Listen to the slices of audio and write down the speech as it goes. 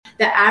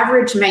the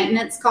average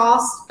maintenance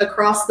cost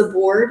across the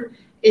board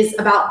is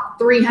about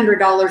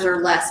 $300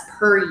 or less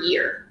per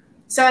year.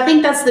 So I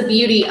think that's the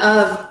beauty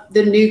of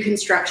the new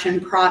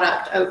construction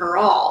product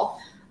overall.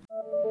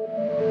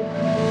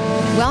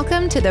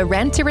 Welcome to the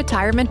Rent to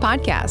Retirement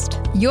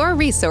Podcast, your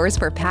resource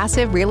for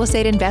passive real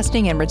estate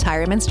investing and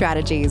retirement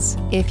strategies.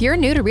 If you're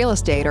new to real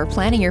estate or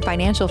planning your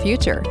financial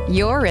future,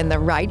 you're in the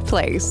right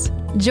place.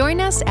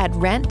 Join us at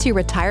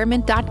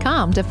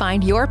renttoretirement.com to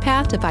find your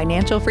path to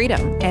financial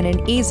freedom and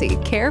an easy,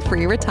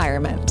 carefree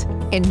retirement.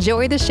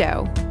 Enjoy the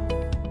show.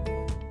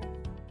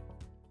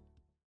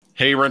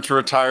 Hey, Rent to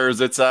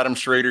Retires, it's Adam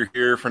Schrader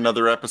here for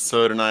another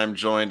episode, and I am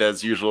joined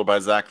as usual by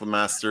Zach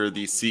Lemaster,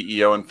 the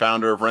CEO and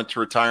founder of Rent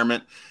to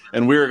Retirement,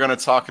 and we are going to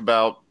talk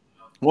about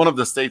one of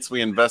the states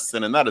we invest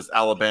in, and that is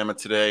Alabama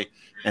today.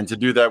 And to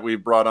do that, we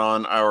brought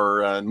on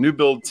our new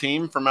build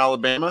team from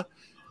Alabama.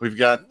 We've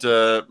got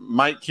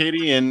Mike,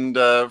 Katie, and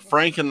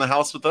Frank in the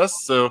house with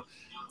us, so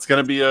it's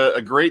going to be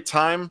a great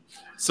time.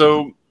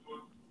 So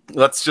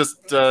let's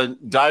just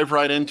dive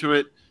right into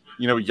it.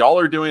 You know, y'all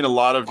are doing a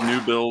lot of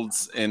new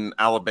builds in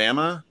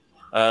Alabama.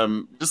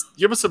 Just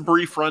give us a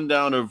brief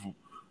rundown of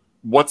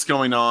what's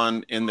going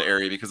on in the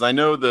area, because I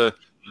know the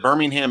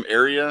Birmingham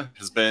area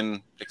has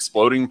been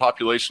exploding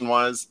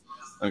population-wise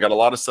and got a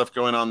lot of stuff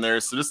going on there.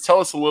 So just tell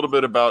us a little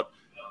bit about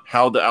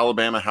how the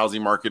Alabama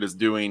housing market is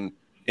doing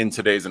in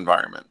today's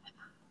environment.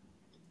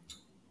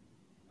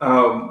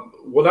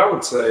 What I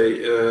would say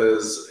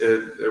is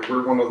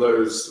we're one of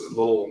those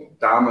little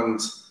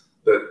diamonds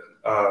that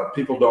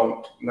people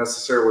don't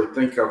necessarily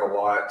think of a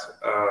lot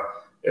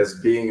as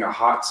being a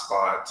hot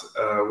spot.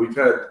 We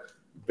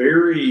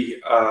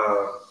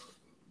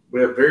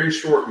have very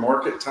short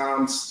market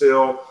times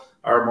still.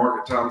 Our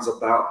market time is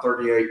about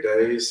 38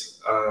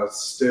 days.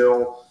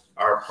 Still,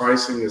 our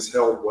pricing is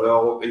held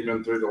well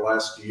even through the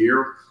last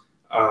year.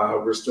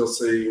 We're still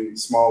seeing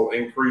small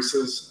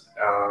increases.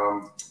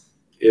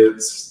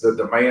 The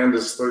demand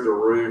is through the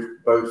roof,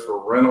 both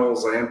for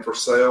rentals and for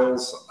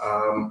sales.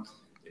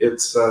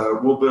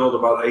 We'll build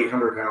about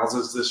 800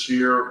 houses this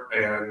year,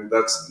 and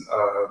that's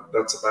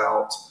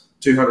about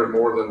 200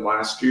 more than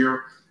last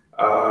year.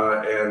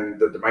 And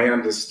the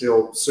demand is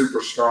still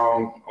super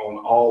strong on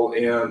all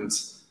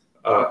ends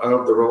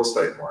of the real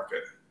estate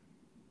market.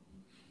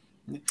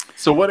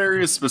 So what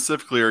areas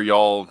specifically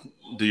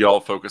do y'all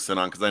focus in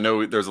on? Because I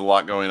know there's a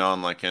lot going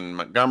on, like in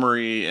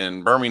Montgomery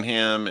and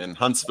Birmingham and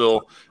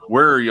Huntsville.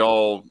 Where are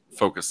y'all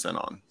focused in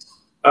on?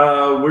 We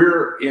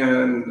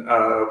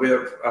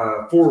have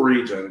 4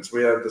 regions.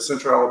 We have the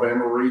Central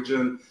Alabama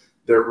region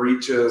that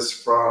reaches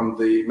from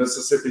the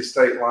Mississippi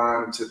state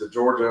line to the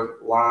Georgia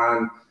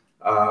line,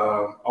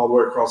 all the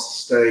way across the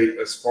state,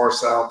 as far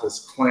south as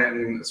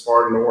Clanton, as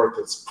far north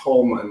as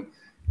Coleman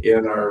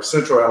in our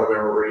Central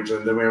Alabama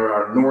region. Then we have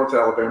our North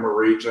Alabama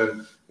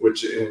region,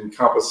 which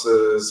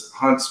encompasses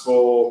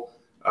Huntsville,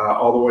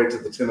 all the way to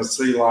the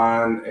Tennessee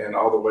line and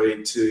all the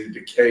way to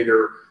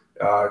Decatur,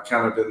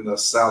 kind of in the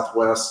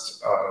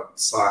southwest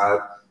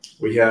side.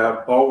 We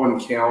have Baldwin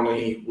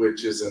County,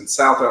 which is in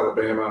South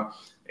Alabama,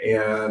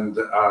 and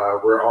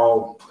we're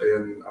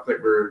in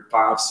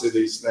 5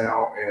 cities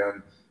now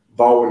in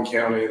Baldwin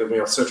County. Then we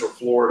have Central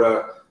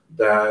Florida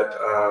that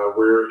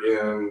we're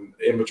in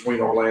between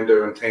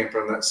Orlando and Tampa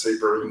in that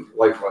Sebring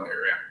Lakeland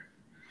area.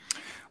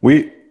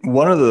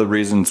 One of the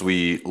reasons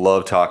we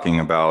love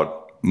talking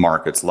about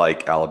markets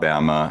like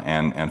Alabama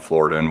and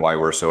Florida and why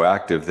we're so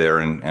active there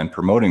and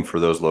promoting for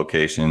those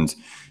locations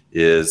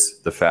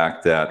is the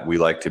fact that we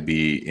like to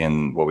be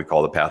in what we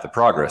call the path of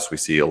progress. We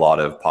see a lot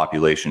of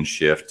population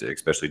shift,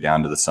 especially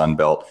down to the Sun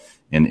Belt,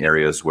 in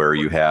areas where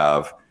you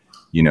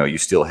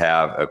still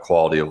have a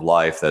quality of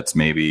life that's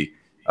maybe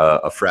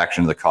a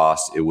fraction of the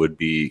cost it would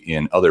be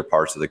in other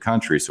parts of the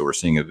country. So we're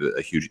seeing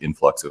a huge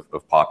influx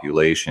of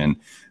population,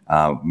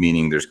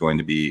 meaning there's going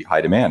to be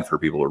high demand for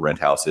people to rent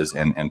houses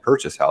and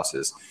purchase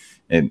houses.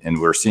 And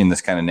we're seeing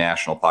this kind of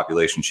national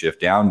population shift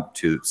down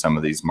to some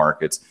of these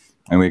markets.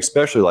 And we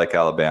especially like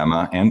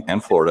Alabama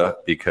and Florida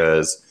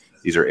because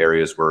these are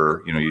areas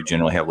where, you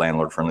generally have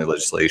landlord-friendly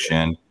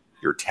legislation.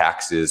 Your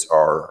taxes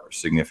are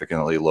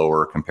significantly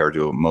lower compared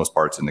to most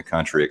parts in the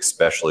country,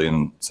 especially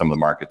in some of the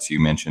markets you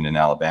mentioned in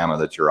Alabama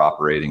that you're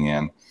operating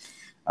in.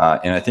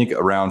 And I think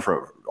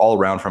all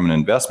around from an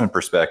investment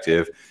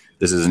perspective,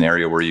 this is an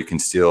area where you can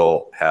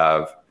still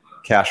have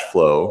cash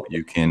flow.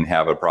 You can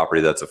have a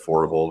property that's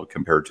affordable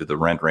compared to the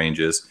rent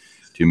ranges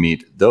to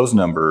meet those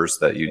numbers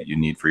that you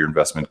need for your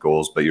investment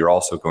goals. But you're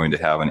also going to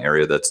have an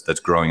area that's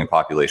growing in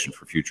population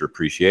for future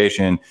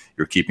appreciation.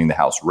 You're keeping the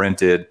house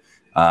rented.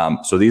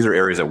 So these are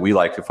areas that we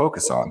like to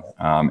focus on.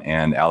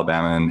 And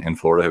Alabama and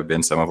Florida have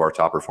been some of our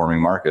top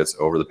performing markets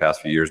over the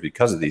past few years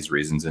because of these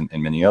reasons and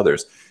many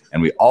others.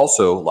 And we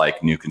also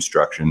like new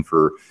construction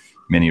for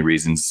many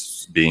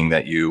reasons, being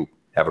that you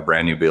have a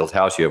brand new built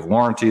house, you have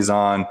warranties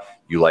on,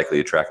 you likely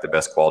attract the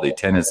best quality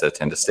tenants that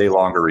tend to stay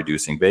longer,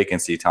 reducing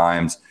vacancy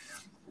times.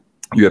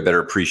 You have better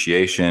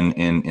appreciation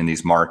in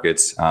these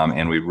markets.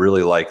 And we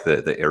really like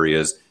the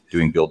areas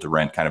doing build to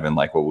rent kind of in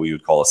like what we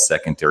would call a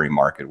secondary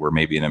market, where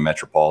maybe in a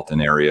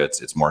metropolitan area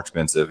it's more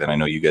expensive. And I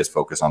know you guys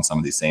focus on some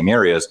of these same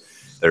areas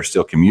that are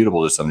still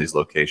commutable to some of these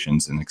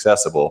locations and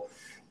accessible.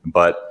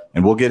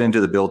 And we'll get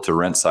into the build to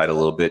rent side a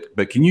little bit,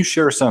 but can you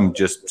share some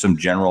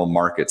general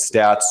market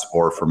stats,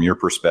 or from your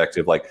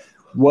perspective, like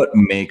what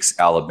makes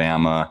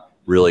Alabama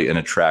really an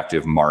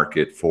attractive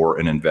market for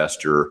an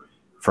investor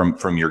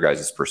from your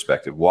guys'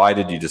 perspective? Why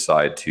did you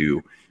decide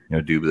to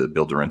do the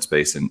build to rent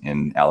space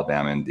in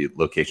Alabama and the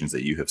locations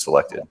that you have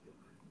selected?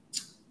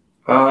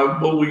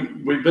 Well,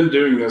 we've been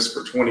doing this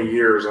for 20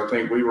 years. I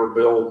think we were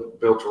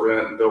built to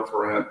rent and built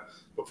for rent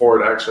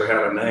before it actually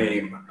had a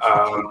name.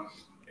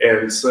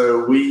 And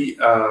so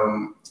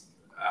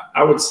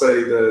I would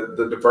say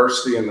the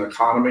diversity in the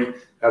economy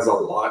has a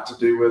lot to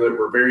do with it.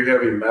 We're very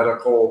heavy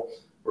medical.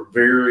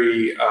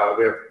 We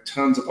have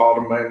tons of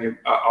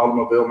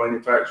automobile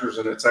manufacturers,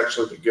 and it's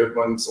actually the good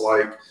ones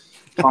like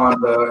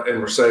Honda and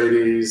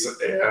Mercedes,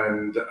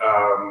 and we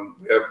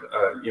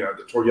have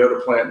the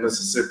Toyota plant in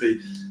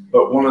Mississippi.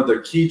 But one of the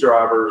key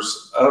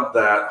drivers of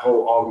that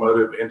whole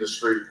automotive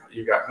industry,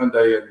 you got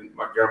Hyundai and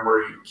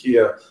Montgomery and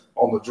Kia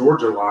on the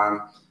Georgia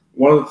line.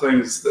 One of the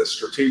things that's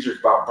strategic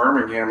about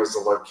Birmingham is the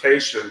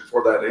location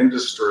for that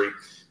industry,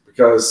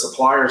 because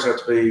suppliers have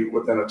to be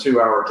within a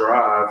 2-hour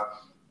drive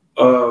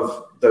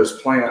of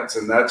those plants,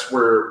 and that's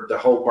where the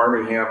whole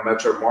Birmingham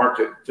metro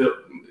market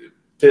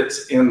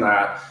fits in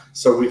that.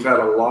 So we've had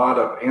a lot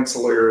of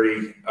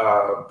ancillary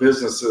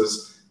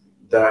businesses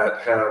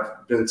that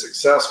have been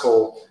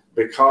successful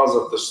because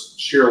of the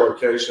sheer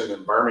location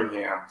in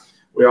Birmingham.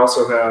 We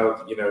also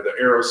have, the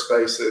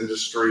aerospace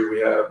industry. We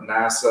have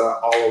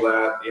NASA, all of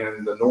that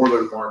in the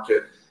northern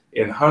market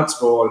in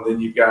Huntsville. And then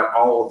you've got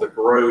all of the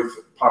growth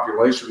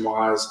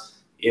population-wise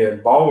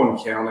in Baldwin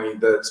County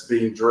that's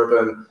being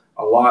driven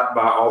a lot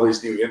by all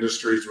these new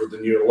industries with the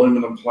new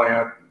aluminum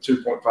plant,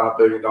 $2.5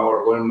 billion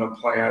aluminum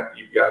plant.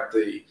 You've got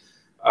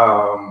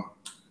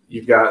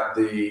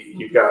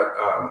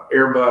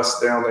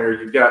Airbus down there.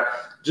 You've got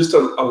just a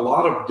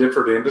lot of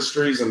different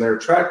industries, and they're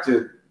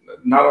attracted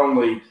not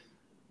only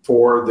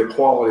for the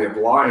quality of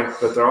life,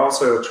 but they're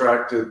also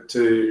attracted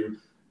to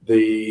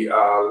the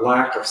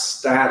lack of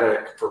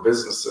static for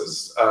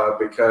businesses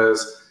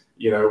because,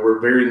 we're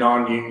very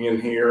non-union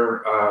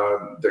here.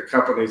 The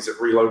companies that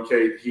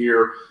relocate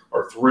here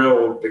are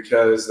thrilled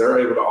because they're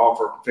able to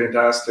offer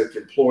fantastic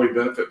employee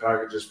benefit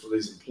packages for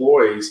these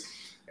employees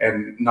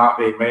and not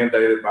being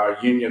mandated by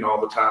a union all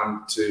the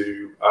time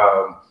to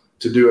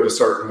do it a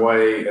certain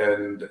way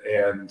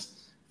and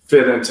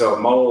fit into a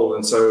mold.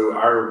 And so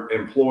our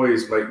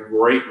employees make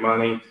great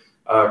money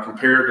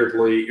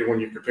comparatively.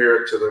 When you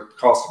compare it to the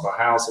cost of a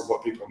house and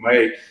what people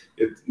make,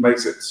 it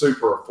makes it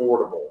super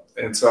affordable.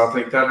 And so I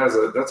think that's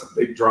a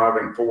big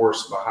driving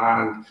force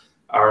behind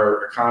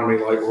our economy.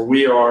 Like where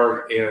we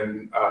are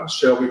in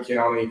Shelby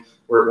County,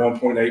 we're at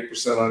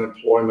 1.8%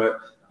 unemployment.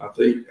 I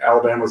think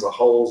Alabama as a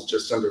whole is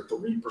just under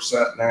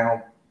 3%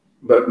 now,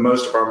 but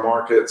most of our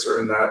markets are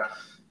in that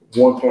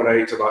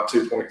 1.8 to about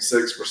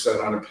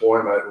 2.6%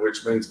 unemployment,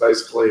 which means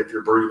basically if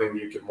you're breathing,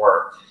 you can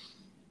work.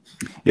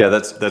 Yeah,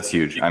 that's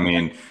huge. I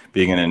mean,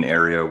 being in an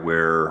area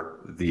where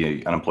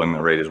the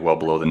unemployment rate is well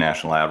below the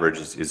national average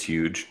is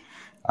huge.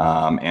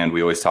 And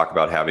we always talk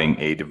about having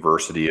a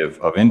diversity of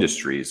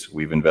industries.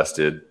 We've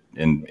invested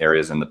in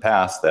areas in the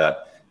past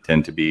that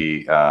tend to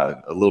be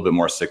a little bit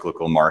more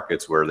cyclical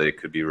markets where they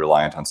could be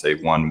reliant on, say,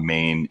 one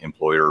main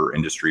employer or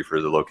industry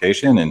for the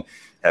location, and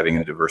having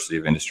a diversity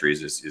of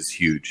industries is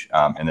huge.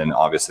 And then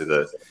obviously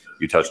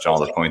you touched on all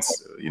the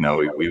points,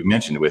 we've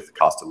mentioned with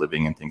cost of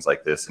living and things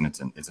like this. And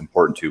it's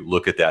important to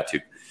look at that, to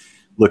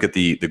look at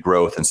the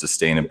growth and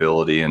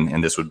sustainability.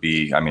 And this would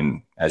be,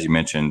 as you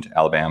mentioned,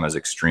 Alabama is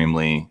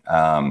extremely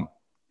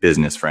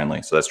business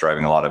friendly. So that's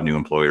driving a lot of new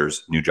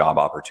employers, new job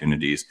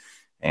opportunities.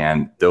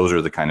 And those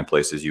are the kind of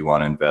places you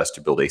want to invest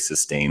to build a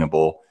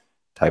sustainable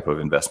type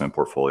of investment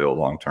portfolio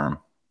long-term.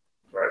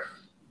 Right.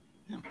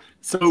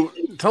 So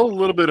tell a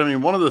little bit,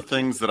 one of the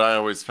things that I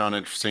always found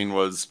interesting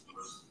was,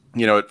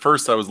 at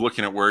first I was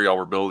looking at where y'all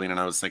were building and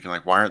I was thinking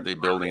like, why aren't they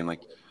building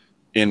like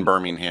in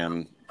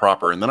Birmingham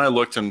proper? And then I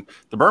looked, and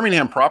the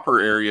Birmingham proper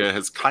area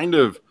has kind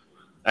of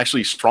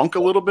actually shrunk a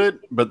little bit,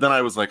 but then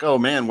I was like, oh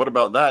man, what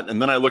about that?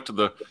 And then I looked at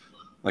the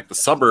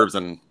suburbs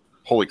and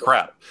holy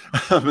crap.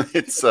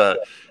 It's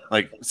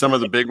like some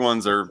of the big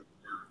ones are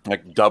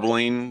like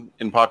doubling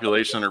in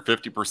population or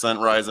 50%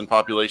 rise in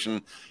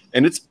population.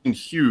 And it's been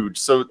huge.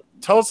 So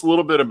tell us a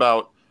little bit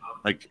about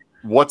like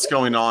what's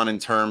going on in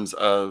terms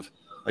of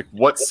like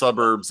what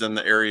suburbs in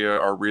the area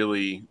are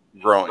really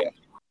growing.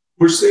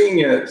 We're seeing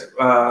it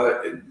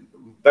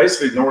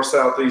basically north,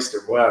 south, east,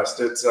 and west.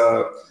 It's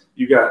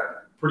you got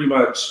pretty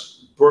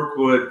much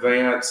Brookwood,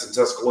 Vance, and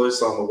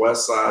Tuscaloosa on the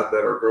west side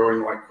that are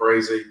growing like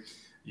crazy.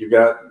 You've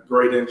got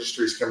great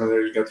industries coming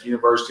there. You got the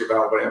University of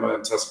Alabama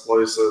in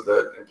Tuscaloosa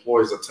that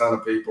employs a ton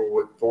of people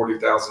with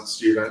 40,000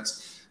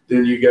 students.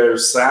 Then you go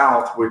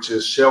south, which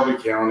is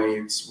Shelby County.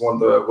 It's one of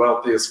the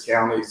wealthiest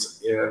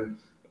counties in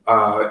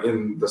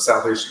the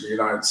southeastern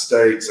United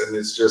States, and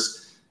it's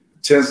just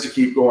tends to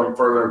keep going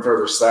further and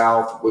further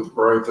south with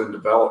growth and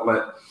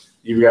development.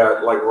 You've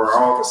got like where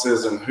our office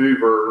is in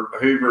Hoover.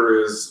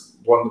 Hoover is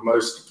one of the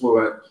most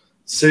affluent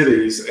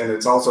cities, and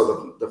it's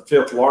also the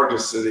fifth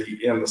largest city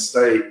in the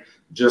state,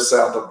 just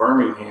south of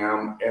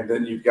Birmingham. And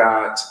then you've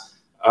got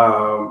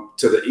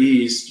to the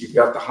east, you've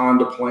got the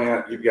Honda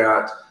plant, you've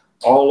got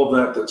all of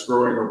that that's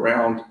growing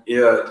around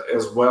it,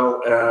 as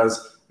well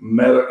as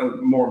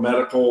more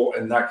medical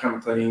and that kind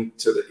of thing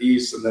to the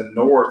east. And then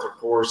north, of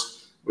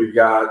course, we've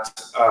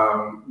got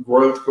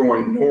growth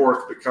going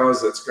north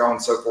because it's gone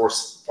so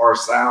far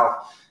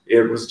south.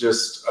 It was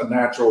just a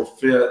natural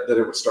fit that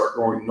it would start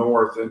going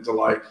north into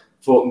like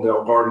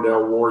Fultondale,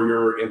 Gardendale,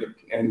 Warrior,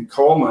 and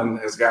Coleman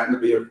has gotten to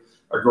be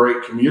a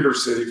great commuter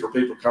city for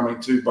people coming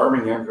to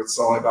Birmingham because it's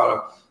only about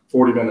a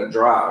 40-minute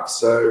drive.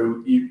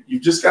 So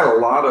you've just got a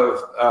lot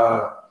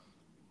of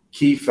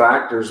key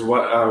factors.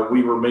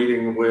 We were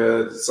meeting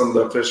with some of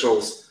the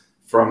officials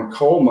from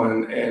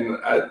Coleman, and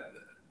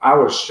I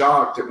was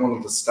shocked at one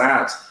of the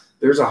stats.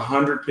 There's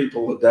 100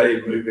 people a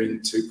day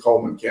moving to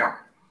Coleman County,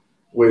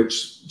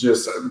 which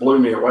just blew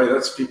me away.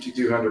 That's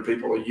 5,200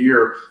 people a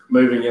year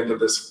moving into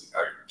this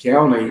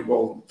county.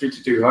 Well,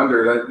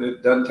 5,200,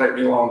 it doesn't take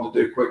me long to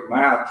do quick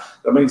math.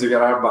 That means they got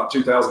to have about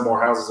 2,000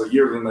 more houses a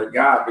year than they've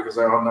got because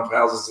they don't have enough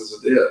houses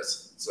as it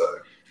is. So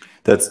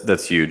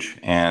that's huge.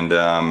 And,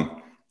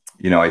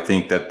 I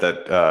think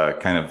that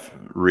kind of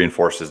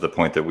reinforces the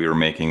point that we were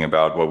making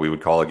about what we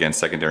would call, again,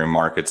 secondary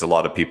markets. A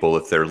lot of people,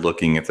 if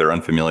they're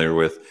unfamiliar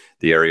with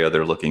the area,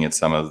 they're looking at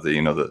some of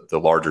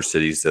the larger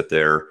cities that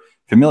they're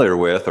familiar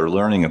with or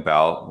learning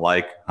about,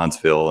 like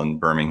Huntsville and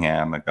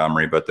Birmingham,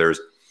 Montgomery, but there's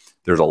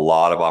a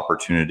lot of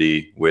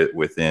opportunity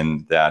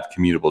within that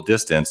commutable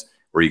distance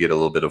where you get a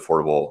little bit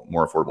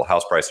more affordable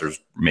house prices,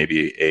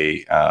 maybe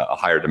a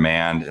higher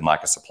demand and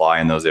lack of supply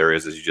in those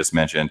areas, as you just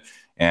mentioned.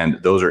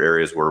 And those are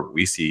areas where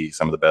we see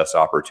some of the best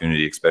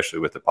opportunity, especially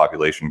with the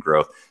population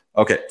growth.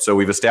 Okay, so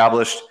we've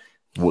established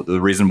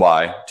the reason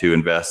why to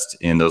invest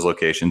in those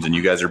locations, and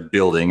you guys are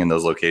building in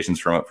those locations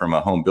from a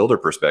home builder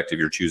perspective.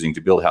 You're choosing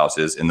to build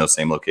houses in those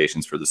same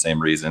locations for the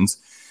same reasons.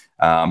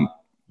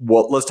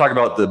 Well, let's talk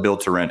about the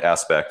build to rent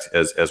aspect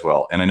as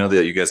well. And I know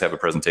that you guys have a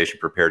presentation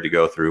prepared to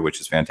go through, which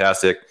is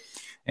fantastic.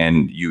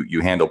 And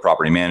you handle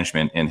property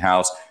management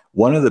in-house.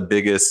 One of the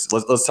biggest,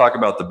 let's talk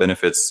about the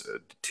benefits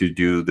to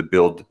do the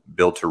build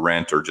to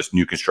rent or just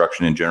new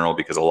construction in general,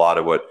 because a lot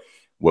of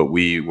what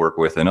we work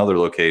with in other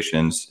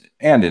locations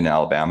and in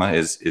Alabama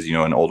is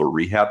an older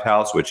rehab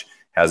house, which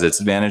has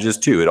its advantages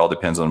too. It all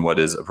depends on what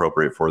is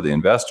appropriate for the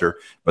investor,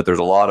 but there's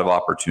a lot of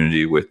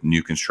opportunity with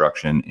new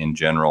construction in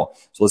general.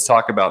 So let's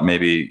talk about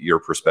maybe your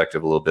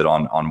perspective a little bit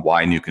on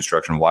why new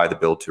construction, why the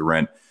build to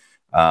rent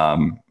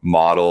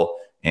model,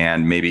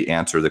 and maybe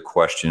answer the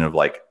question of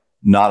like,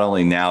 not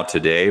only now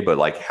today, but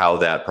like how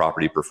that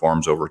property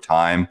performs over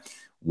time.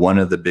 One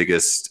of the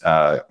biggest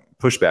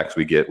pushbacks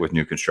we get with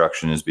new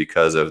construction is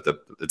because of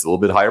it's a little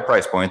bit higher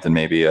price point than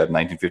maybe a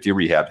 1950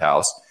 rehab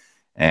house,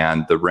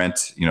 and the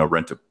rent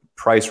to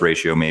price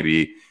ratio may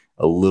be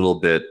a little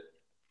bit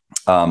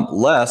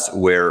less,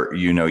 where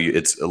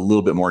it's a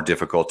little bit more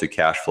difficult to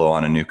cash flow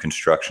on a new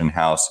construction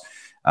house.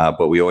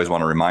 But we always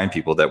want to remind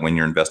people that when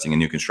you're investing in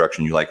new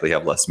construction, you likely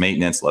have less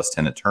maintenance, less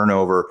tenant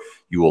turnover.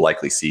 You will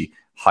likely see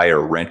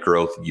higher rent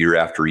growth year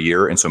after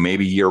year. And so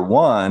maybe year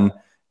one,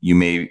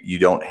 you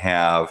don't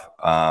have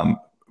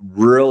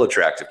real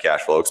attractive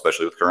cash flow,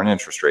 especially with current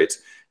interest rates.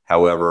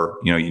 However,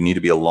 you need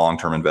to be a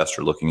long-term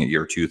investor looking at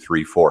year 2,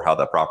 3, 4, how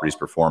that property is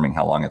performing,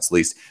 how long it's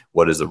leased,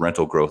 what is the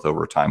rental growth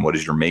over time, what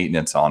is your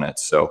maintenance on it.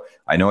 So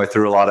I know I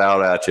threw a lot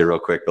out at you real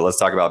quick, but let's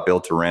talk about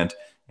build to rent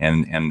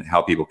and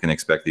how people can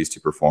expect these to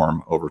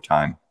perform over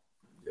time.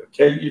 Yeah,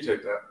 Kate, you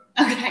take that.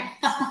 Okay,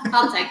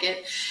 I'll take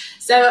it.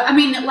 So,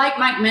 like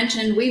Mike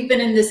mentioned, we've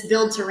been in this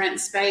build to rent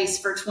space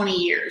for 20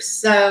 years.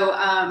 So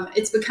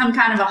it's become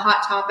kind of a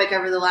hot topic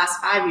over the last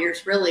 5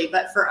 years, really.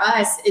 But for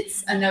us,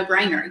 it's a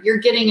no-brainer. You're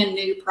getting a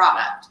new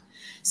product.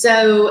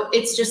 So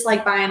it's just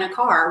like buying a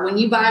car. When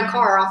you buy a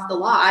car off the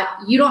lot,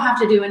 you don't have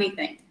to do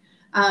anything.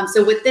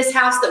 So with this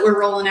house that we're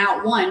rolling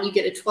out, you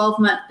get a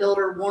 12-month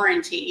builder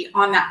warranty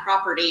on that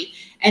property.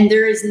 And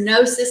there is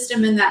no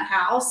system in that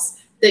house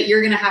that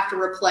you're going to have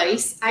to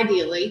replace,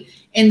 ideally,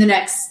 in the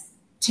next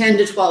 10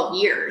 to 12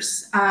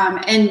 years.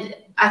 And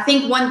I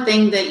think one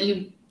thing that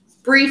you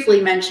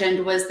briefly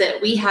mentioned was that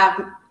we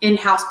have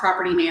in-house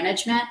property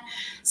management.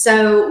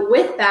 So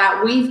with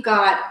that, we've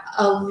got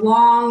a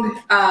long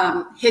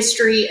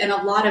history and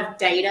a lot of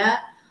data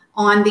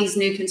on these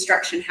new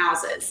construction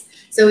houses.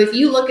 So if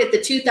you look at the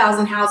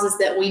 2,000 houses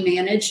that we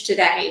manage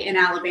today in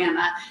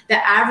Alabama, the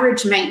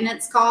average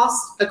maintenance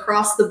cost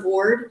across the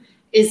board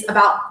is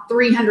about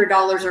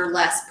 $300 or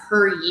less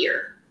per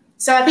year.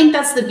 So I think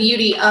that's the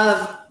beauty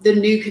of the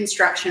new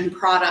construction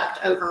product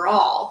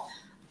overall.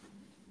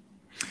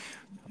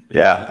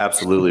 Yeah,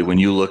 absolutely. When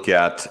you look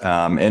at,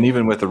 and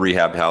even with the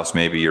rehab house,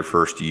 maybe your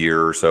first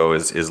year or so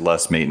is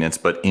less maintenance,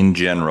 but in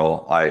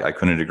general, I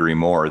couldn't agree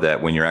more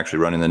that when you're actually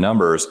running the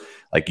numbers,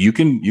 like you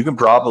can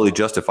probably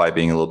justify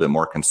being a little bit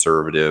more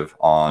conservative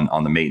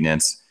on the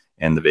maintenance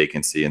and the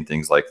vacancy and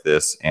things like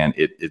this. And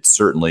it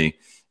certainly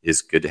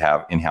is good to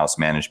have in-house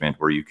management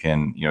where you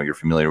can, you're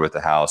familiar with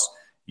the house.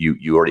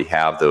 You already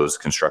have those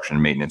construction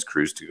and maintenance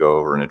crews to go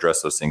over and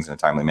address those things in a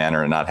timely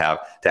manner, and not have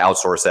to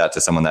outsource that to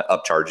someone that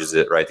upcharges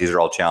it, right? These are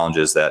all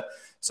challenges that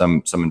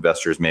some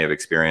investors may have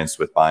experienced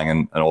with buying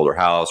an older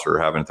house or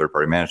having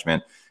third-party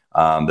management.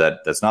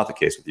 That's not the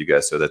case with you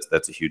guys. So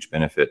that's a huge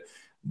benefit.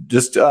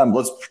 Just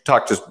let's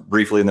talk just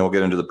briefly, and then we'll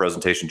get into the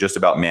presentation, just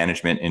about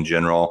management in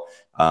general.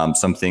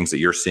 Some things that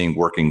you're seeing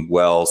working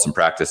well, some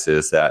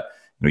practices that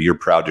you're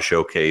proud to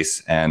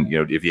showcase, and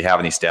if you have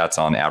any stats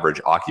on average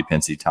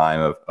occupancy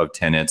time of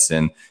tenants,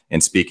 and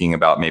speaking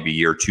about maybe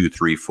year 2,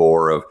 3,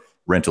 4 of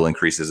rental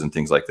increases and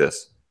things like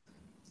this.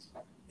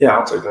 Yeah,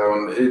 I'll take that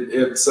one.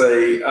 It's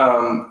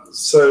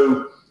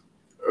so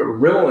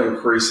rental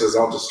increases.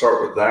 I'll just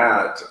start with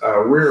that.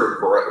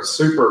 We're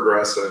super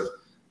aggressive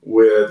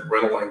with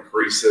rental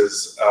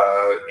increases,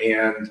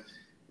 and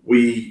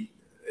we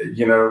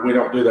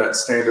don't do that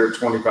standard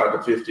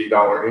 $25 to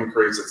 $50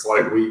 increase. It's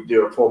like we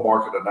do a full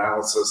market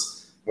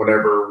analysis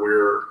whenever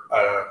we're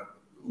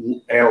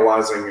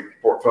analyzing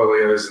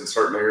portfolios in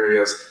certain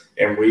areas,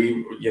 and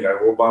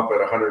we'll bump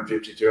it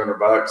 $150,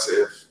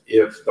 $200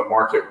 if the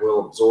market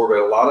will absorb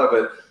it. A lot of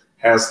it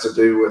has to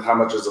do with how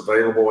much is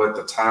available at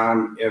the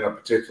time in a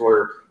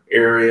particular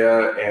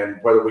area and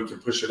whether we can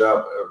push it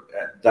up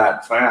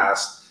that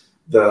fast.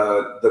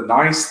 The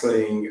nice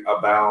thing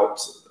about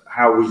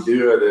how we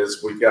do it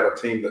is we've got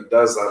a team that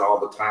does that all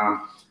the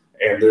time,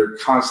 and they're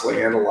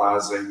constantly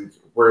analyzing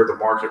where the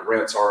market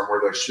rents are and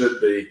where they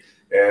should be.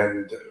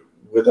 And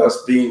with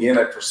us being in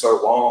it for so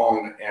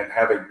long and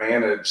having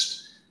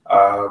managed,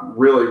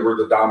 really we're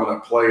the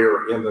dominant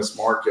player in this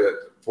market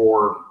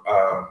for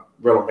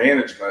rental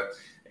management.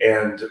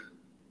 And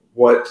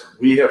what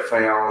we have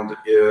found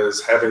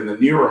is having the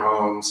newer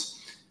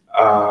homes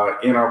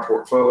in our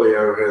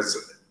portfolio has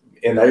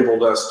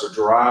enabled us to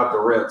drive the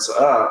rents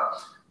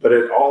up, but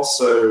it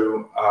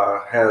also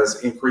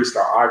has increased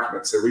our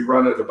occupancy. We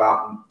run at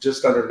about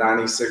just under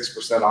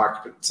 96%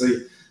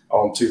 occupancy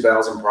on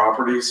 2,000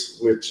 properties,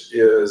 which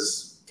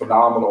is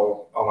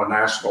phenomenal on a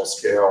national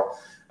scale.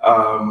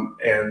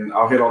 And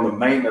I'll hit on the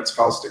maintenance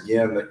cost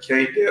again that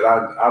Kate did.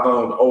 I've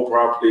owned old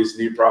properties,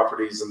 new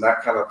properties, and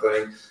that kind of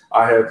thing.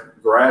 I have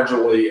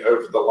gradually,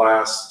 over the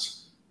last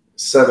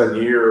 7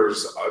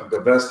 years, I've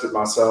divested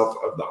myself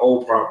of the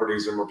old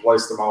properties and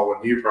replaced them all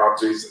with new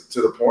properties,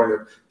 to the point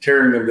of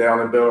tearing them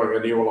down and building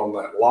a new one on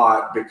that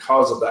lot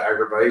because of the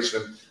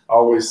aggravation. I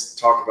always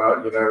talk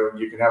about,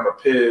 you can have a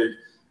pig,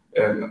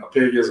 and a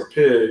pig is a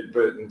pig,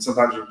 and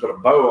sometimes you can put a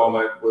bow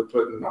on it with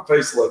putting a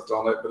facelift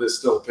on it, but it's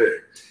still a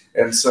pig.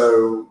 And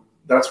so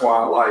that's why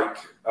I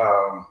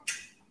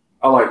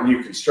like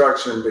new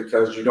construction,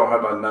 because you don't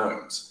have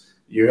unknowns.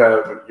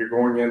 You're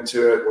going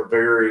into it with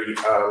very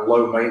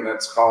low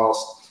maintenance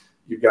costs.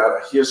 You've got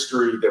a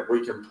history that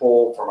we can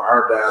pull from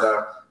our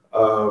data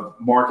of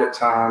market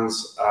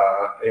times.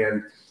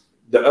 And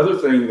the other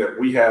thing that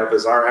we have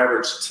is our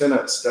average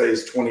tenant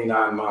stays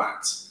 29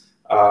 months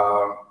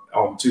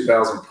on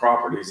 2,000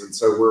 properties. And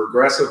so we're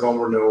aggressive on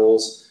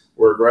renewals.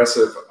 We're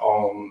aggressive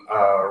on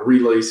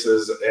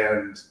releases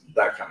and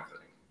that kind of thing.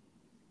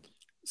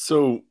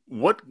 So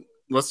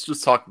let's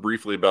just talk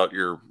briefly about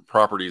your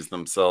properties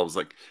themselves.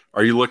 Like,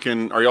 are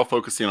y'all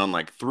focusing on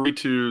like 3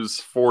 2s,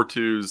 4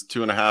 2s,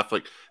 2.5?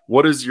 Like,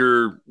 what does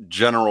your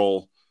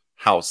general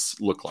house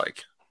look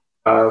like?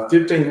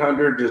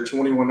 1,500 to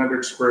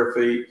 2,100 square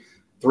feet,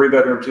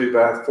 3-bedroom,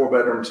 2-bath,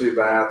 4-bedroom,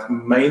 2-bath,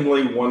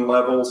 mainly one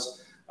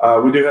levels.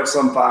 We do have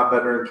some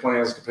 5-bedroom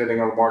plans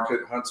depending on the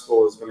market.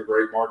 Huntsville has been a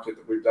great market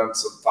that we've done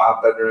some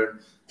 5-bedroom,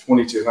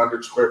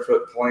 2,200 square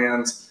foot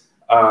plans.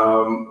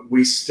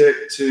 We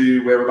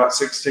have about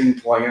 16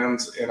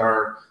 plans in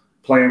our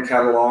plan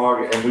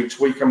catalog, and we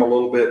tweak them a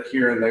little bit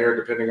here and there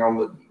depending on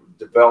the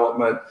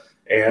development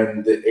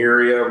and the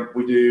area.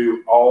 We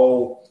do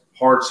all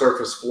hard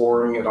surface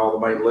flooring in all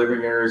the main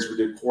living areas. We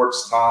do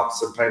quartz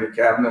tops and painted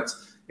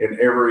cabinets in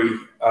every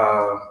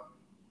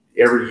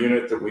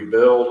unit that we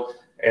build.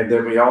 And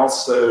then we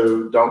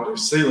also don't do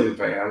ceiling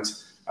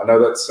fans. I know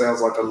that sounds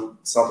like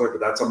something,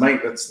 but that's a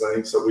maintenance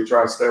thing. So we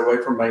try to stay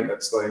away from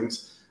maintenance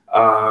things.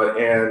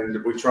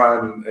 And we try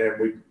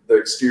the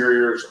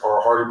exteriors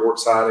are hardy board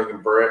siding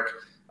and brick.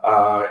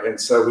 And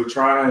so we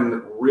try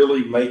and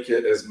really make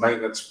it as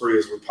maintenance free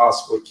as we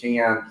possibly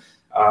can.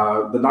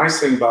 The nice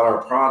thing about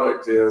our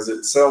product is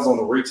it sells on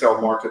the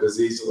retail market as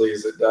easily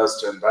as it does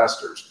to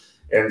investors.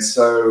 And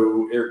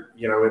so, in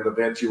the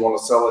event you want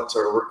to sell it to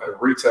a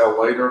retail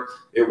later,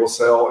 it will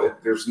sell.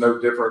 There's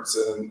no difference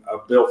in a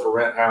built for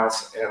rent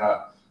house and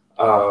a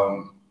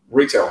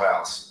retail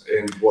house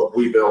in what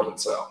we build and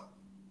sell.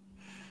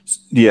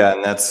 Yeah,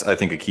 and that's, I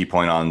think, a key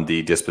point on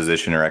the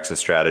disposition or exit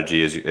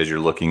strategy as you're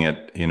looking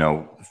at,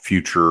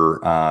 future.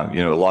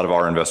 A lot of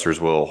our investors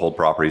will hold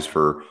properties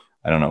for,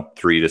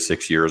 3 to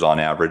 6 years on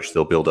average.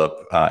 They'll build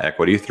up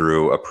equity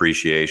through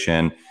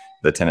appreciation,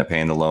 the tenant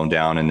paying the loan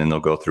down, and then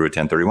they'll go through a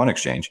 1031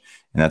 exchange.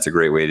 And that's a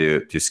great way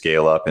to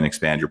scale up and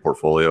expand your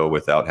portfolio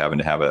without having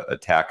to have a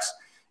tax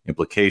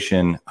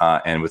implication,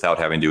 and without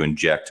having to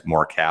inject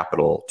more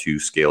capital to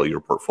scale your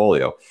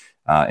portfolio.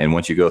 And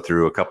once you go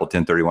through a couple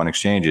 1031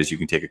 exchanges, you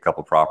can take a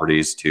couple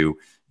properties to,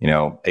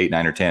 8,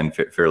 9, or 10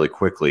 fairly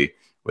quickly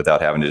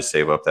without having to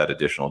save up that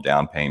additional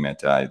down payment.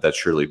 That's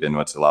surely been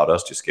what's allowed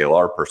us to scale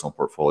our personal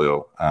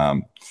portfolio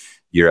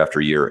year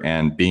after year.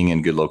 And being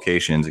in good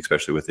locations,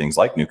 especially with things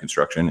like new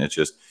construction, it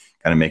just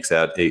kind of makes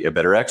that a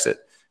better exit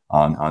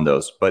on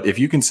those. But if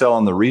you can sell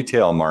on the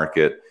retail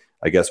market,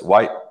 I guess,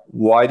 why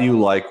do you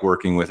like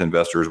working with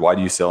investors? Why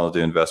do you sell to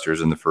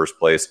investors in the first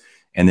place?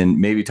 And then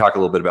maybe talk a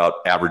little bit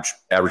about average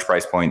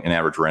price point and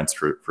average rents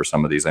for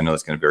some of these. I know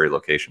it's going to vary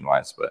location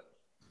wise, but.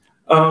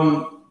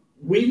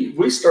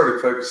 We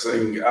started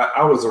focusing.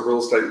 I was a real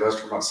estate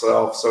investor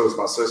myself. So was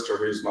my sister,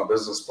 who's my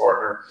business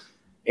partner.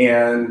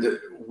 And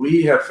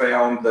we have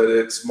found that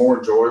it's more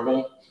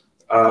enjoyable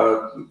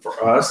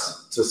for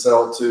us to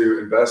sell to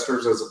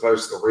investors as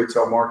opposed to the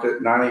retail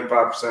market.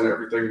 95% of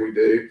everything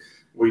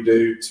we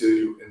do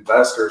to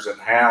investors and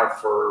have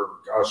for,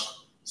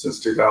 since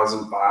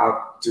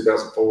 2005,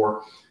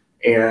 2004.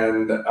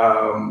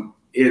 And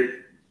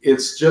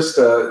it's just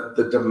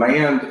the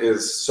demand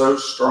is so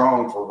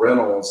strong for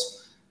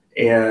rentals,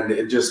 and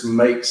it just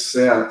makes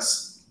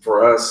sense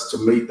for us to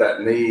meet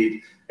that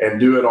need and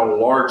do it on a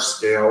large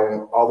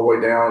scale, all the way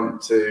down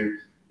to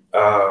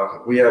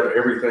we have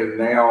everything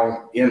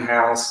now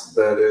in-house.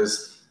 We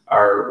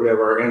have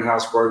our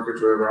in-house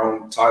brokerage, we have our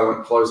own title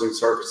and closing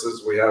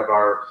services, we have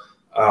our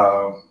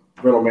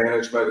rental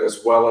management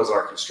as well as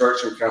our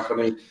construction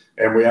company,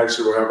 and we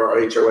actually will have our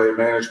HOA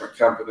management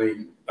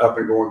company up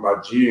and going by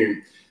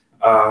June.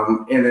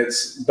 And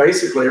it's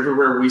basically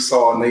everywhere we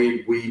saw a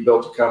need, we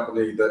built a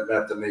company that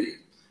met the need,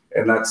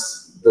 and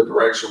that's the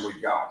direction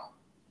we've gone.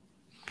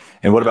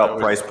 And what about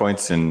price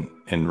points and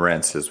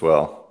rents as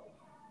well?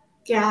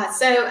 Yeah,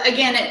 so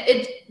again,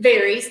 it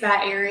varies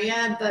by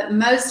area, but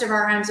most of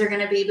our homes are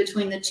going to be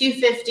between the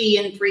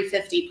 $250 and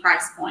 $350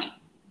 price point.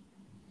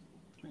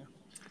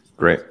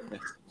 Great.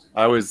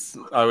 I always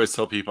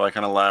tell people, I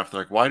kind of laugh.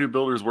 They're like, why do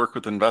builders work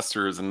with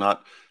investors and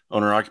not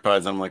owner occupied?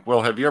 And I'm like,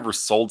 well, have you ever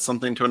sold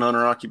something to an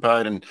owner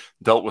occupied and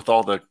dealt with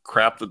all the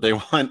crap that they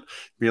want?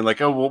 Being like,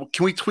 oh, well,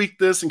 can we tweak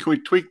this and can we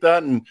tweak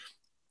that? And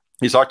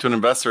you talk to an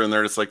investor and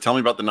they're just like, tell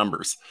me about the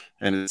numbers.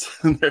 And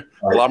they're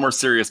a lot more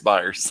serious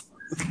buyers.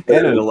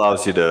 And it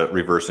allows you to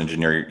reverse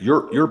engineer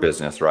your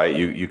business, right?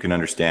 You can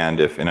understand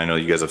and I know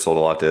you guys have sold a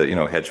lot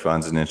to, hedge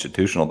funds and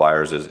institutional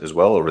buyers as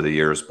well over the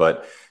years.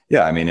 But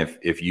yeah, I mean,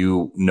 if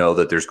you know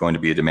that there's going to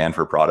be a demand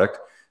for a product,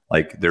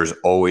 like there's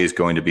always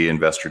going to be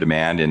investor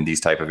demand in these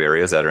type of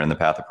areas that are in the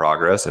path of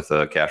progress if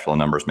the cash flow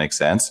numbers make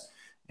sense.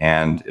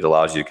 And it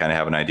allows you to kind of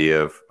have an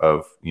idea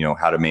of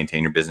how to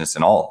maintain your business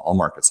in all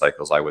market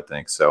cycles, I would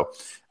think. So,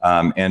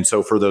 and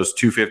so for those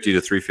 250 to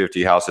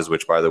 350 houses,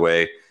 which by the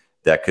way,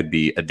 that could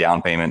be a down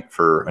payment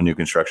for a new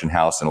construction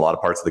house in a lot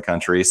of parts of the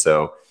country.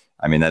 So,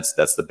 I mean, that's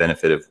the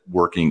benefit of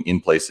working in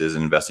places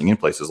and investing in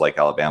places like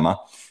Alabama.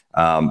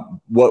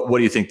 What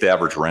do you think the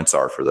average rents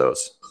are for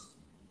those?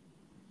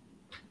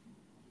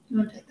 You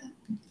want to take that?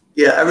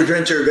 Yeah, average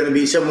rents are going to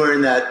be somewhere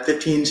in that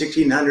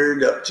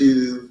 $1,500 up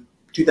to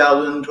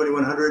 $2,000,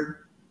 $2,100,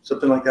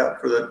 something like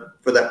that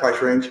for that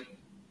price range.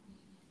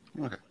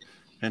 Okay,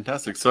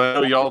 fantastic. So I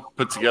know y'all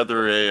put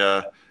together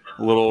a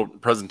little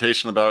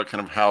presentation about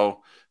kind of how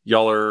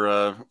y'all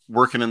are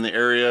working in the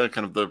area,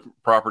 kind of the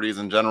properties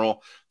in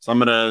general. So I'm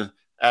going to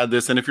add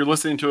this. And if you're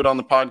listening to it on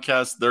the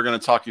podcast, they're going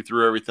to talk you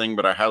through everything,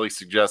 but I highly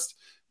suggest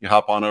you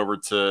hop on over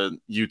to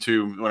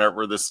YouTube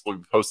whenever this will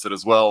be posted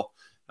as well.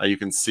 You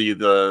can see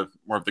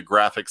more of the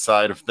graphic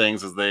side of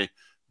things as they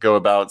go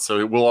about. So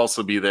it will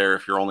also be there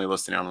if you're only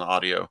listening on the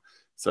audio.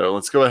 So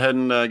let's go ahead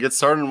and get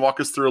started and walk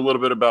us through a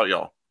little bit about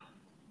y'all.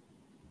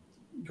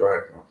 Go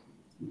ahead.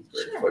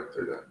 Sure. Click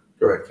through that.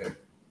 Go ahead, Kim.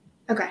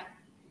 Okay.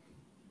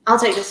 I'll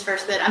take this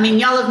first bit. I mean,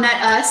 y'all have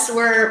met us.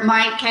 We're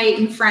Mike, Kate,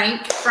 and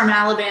Frank from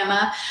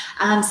Alabama.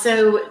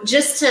 So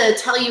just to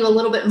tell you a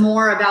little bit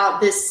more about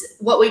this,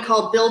 what we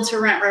call build to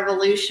rent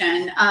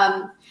revolution.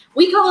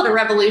 We call it a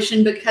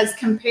revolution because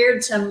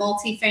compared to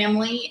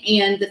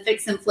multifamily and the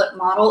fix and flip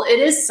model, it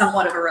is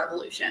somewhat of a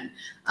revolution.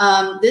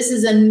 This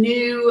is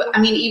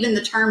even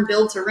the term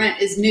build to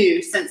rent is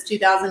new since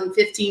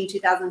 2015,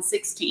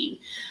 2016.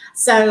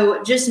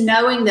 So just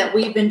knowing that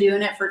we've been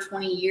doing it for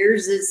 20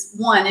 years is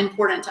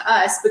important to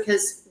us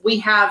because we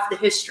have the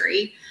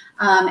history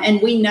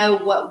and we know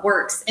what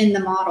works in the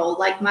model.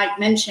 Like Mike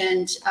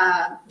mentioned,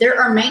 there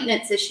are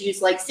maintenance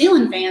issues like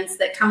ceiling fans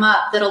that come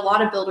up that a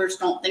lot of builders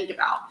don't think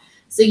about.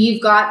 So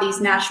you've got these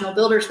national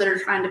builders that are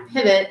trying to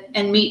pivot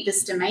and meet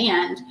this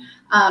demand,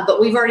 but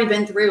we've already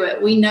been through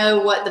it. We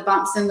know what the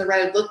bumps in the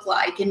road look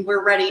like, and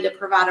we're ready to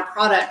provide a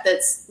product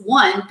that's,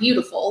 one,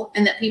 beautiful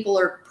and that people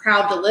are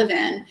proud to live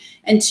in,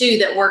 and two,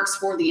 that works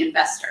for the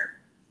investor.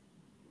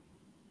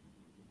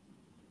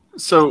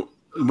 So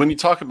when you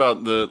talk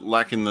about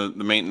lacking the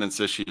maintenance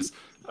issues,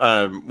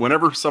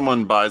 whenever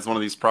someone buys one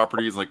of these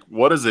properties, like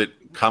what does it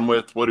come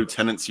with? What do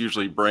tenants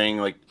usually bring?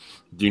 Like,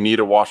 do you need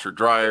a washer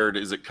dryer?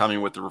 Is it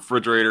coming with the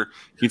refrigerator? Can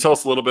you tell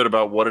us a little bit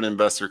about what an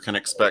investor can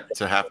expect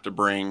to have to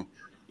bring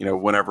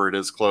whenever it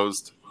is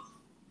closed?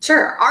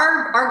 Sure.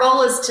 Our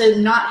goal is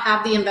to not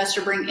have the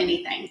investor bring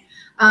anything.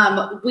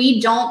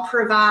 We don't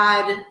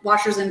provide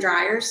washers and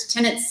dryers.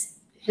 Tenants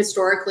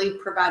historically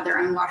provide their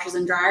own washers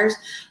and dryers,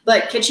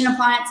 but kitchen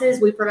appliances,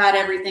 we provide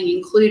everything,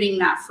 including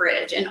that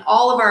fridge. And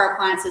all of our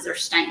appliances are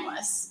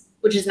stainless,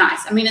 which is nice.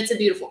 I mean, it's a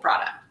beautiful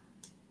product.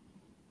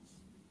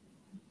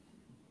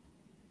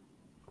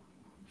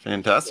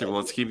 Fantastic. Well,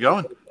 let's keep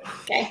going.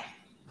 Okay.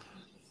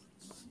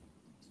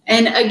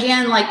 And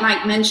again, like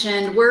Mike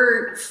mentioned,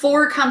 we're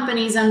 4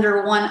 companies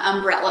under one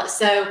umbrella.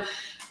 So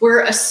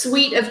we're a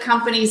suite of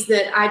companies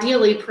that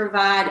ideally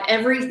provide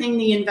everything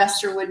the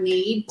investor would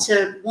need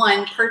to,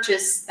 1,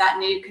 purchase that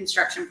new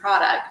construction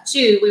product.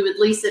 2, we would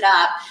lease it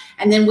up.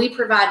 And then we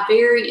provide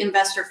very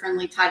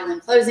investor-friendly title and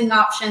closing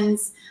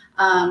options,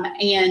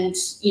 and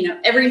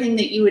everything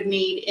that you would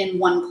need in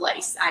one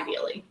place,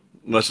 ideally.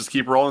 Let's just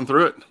keep rolling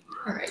through it.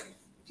 All right.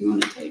 Do you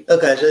want to take?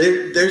 Okay, so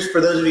there's,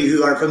 for those of you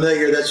who aren't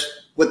familiar, that's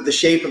what the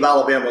shape of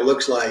Alabama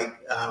looks like.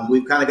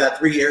 We've kind of got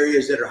 3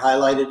 areas that are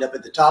highlighted up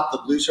at the top. The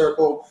blue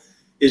circle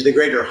is the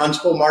greater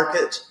Huntsville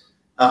market.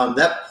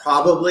 That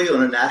probably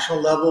on a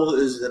national level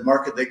is the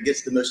market that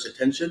gets the most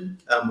attention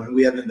when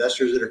we have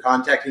investors that are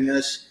contacting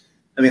us.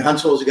 I mean,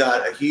 Huntsville's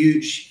got a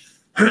huge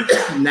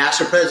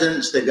NASA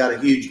presence. They've got a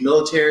huge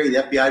military.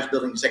 The FBI is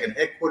building a second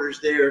headquarters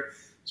there.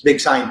 It's a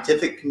big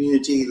scientific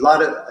community. A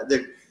lot of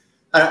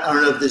I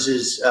don't know if this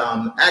is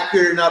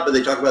accurate or not, but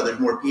they talk about there's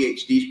more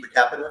PhDs per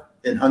capita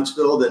in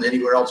Huntsville than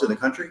anywhere else in the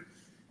country.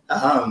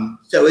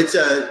 So it's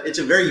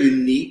a very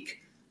unique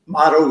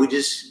model.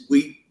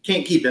 We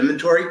can't keep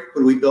inventory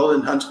when we build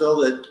in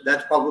Huntsville.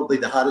 That's probably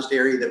the hottest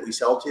area that we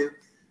sell to.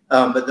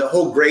 But the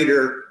whole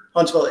greater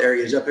Huntsville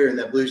area is up here in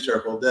that blue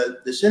circle.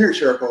 The center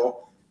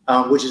circle,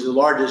 which is the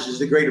largest, is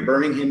the greater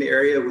Birmingham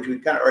area, which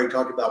we've kind of already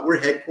talked about. We're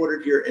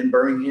headquartered here in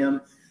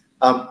Birmingham.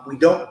 We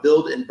don't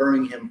build in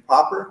Birmingham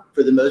proper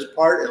for the most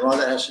part, and a lot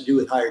of that has to do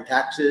with higher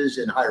taxes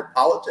and higher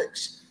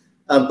politics.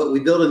 But we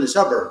build in the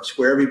suburbs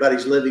where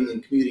everybody's living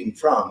and commuting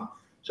from.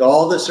 So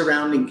all the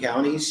surrounding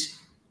counties,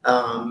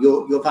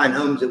 you'll find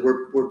homes that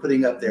we're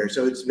putting up there.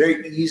 So it's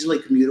very easily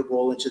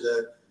commutable into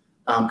the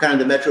kind of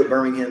the metro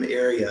Birmingham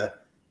area.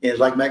 And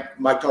like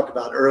Mike talked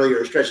about earlier,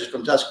 it stretches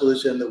from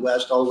Tuscaloosa in the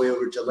west all the way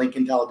over to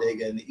Lincoln,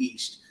 Talladega in the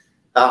east.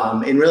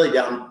 And really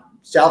down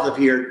south of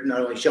here,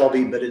 not only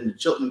Shelby, but in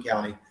Chilton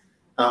County.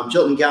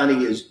 Chilton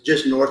County is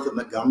just north of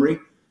Montgomery.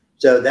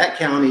 So that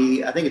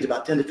county, I think it's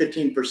about 10 to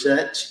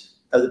 15%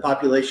 of the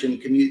population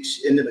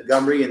commutes into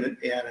Montgomery, and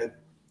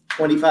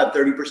 25,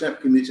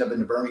 30% commutes up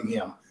into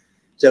Birmingham.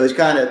 So it's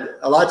kind of,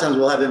 a lot of times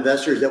we'll have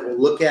investors that will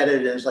look at it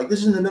and it's like, this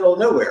is in the middle of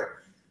nowhere.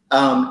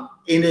 And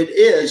it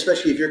is,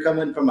 especially if you're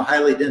coming from a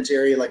highly dense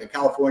area like a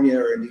California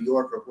or a New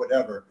York or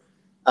whatever.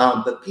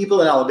 But people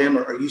in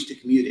Alabama are used to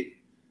commuting.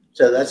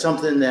 So that's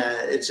something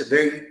that it's a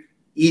very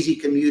easy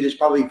commute. It's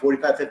probably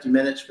 45, 50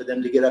 minutes for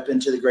them to get up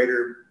into the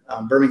greater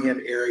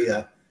Birmingham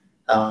area.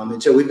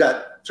 And so we've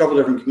got several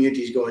different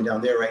communities going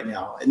down there right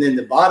now. And then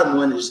the bottom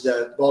one is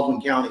the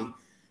Baldwin County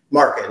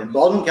market. And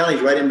Baldwin County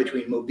is right in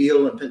between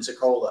Mobile and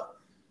Pensacola.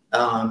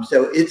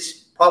 So it's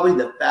probably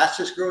the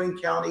fastest growing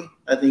county,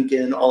 I think,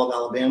 in all of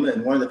Alabama,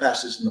 and one of the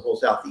fastest in the whole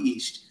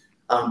Southeast.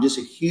 Just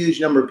a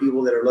huge number of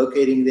people that are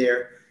locating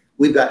there.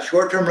 We've got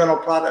short-term rental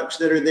products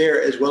that are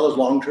there, as well as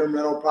long-term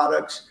rental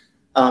products.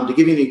 To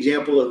give you an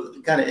example of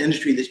the kind of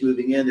industry that's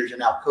moving in, there's an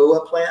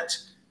Alcoa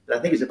plant that I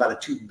think is about a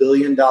 $2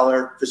 billion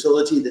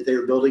facility that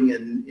they're building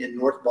in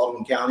North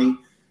Baldwin County.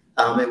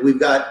 And we've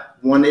got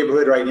one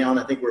neighborhood right now, and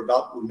I think we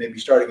may be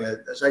starting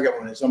a second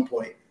one at some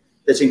point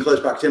that's in close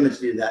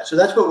proximity to that. So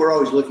that's what we're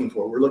always looking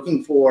for. We're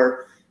looking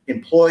for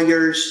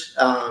employers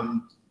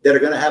that are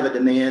going to have a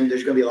demand.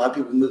 There's going to be a lot of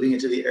people moving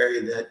into the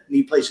area that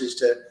need places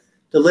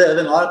to live.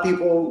 And a lot of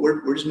people,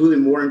 we're just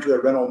moving more into a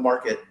rental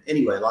market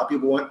anyway. A lot of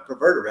people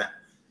prefer to rent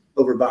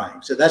over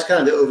buying. So that's kind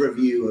of the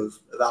overview of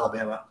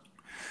Alabama.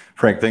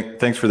 Frank,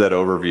 thanks for that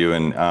overview.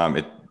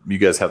 And you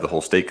guys have the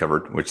whole state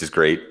covered, which is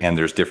great. And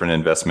there's different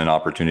investment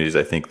opportunities,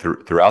 I think,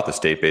 throughout the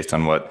state based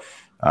on what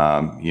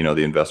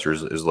the investor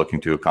is looking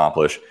to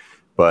accomplish.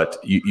 But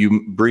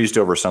you breezed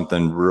over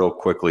something real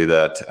quickly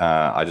that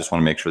I just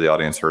want to make sure the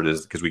audience heard,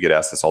 is because we get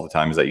asked this all the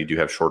time, is that you do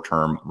have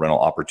short-term rental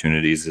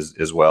opportunities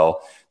as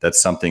well.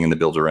 That's something in the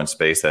build-to-rent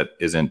space that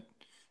isn't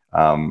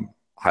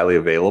highly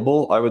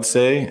available, I would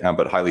say,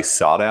 but highly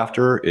sought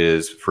after,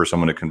 is for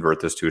someone to convert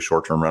this to a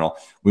short-term rental.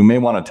 We may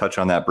want to touch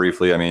on that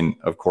briefly. I mean,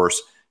 of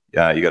course, you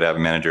got to have a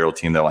managerial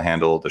team that will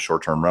handle the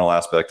short-term rental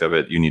aspect of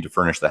it. You need to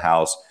furnish the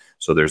house,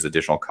 so there's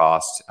additional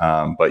costs,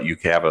 but you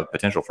can have a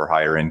potential for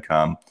higher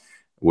income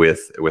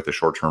with a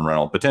short-term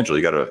rental potential.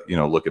 You got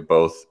to look at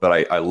both.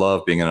 But I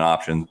love being in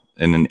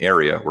an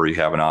area where you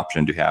have an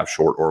option to have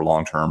short or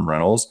long-term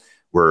rentals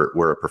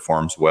where it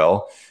performs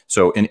well.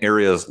 So in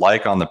areas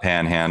like on the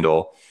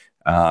Panhandle,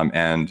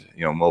 and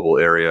mobile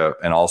area,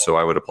 and also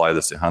I would apply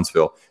this to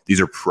Huntsville.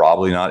 These are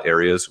probably not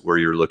areas where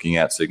you're looking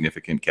at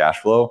significant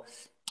cash flow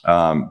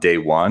day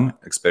one,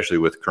 especially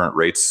with current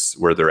rates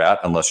where they're at,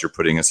 unless you're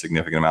putting a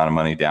significant amount of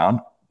money down.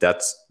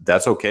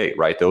 That's okay,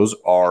 right? Those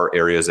are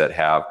areas that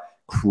have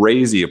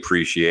crazy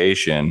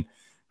appreciation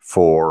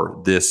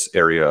for this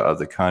area of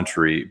the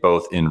country,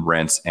 both in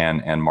rents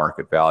and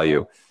market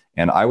value.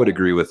 And I would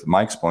agree with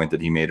Mike's point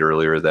that he made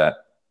earlier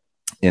that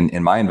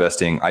in my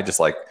investing, I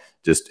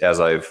just as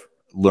I've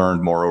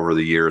learned more over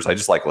the years, I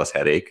just like less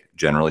headache,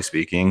 generally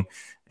speaking.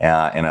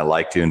 And I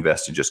like to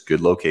invest in just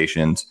good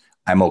locations.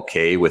 I'm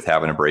okay with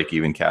having a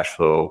break-even cash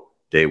flow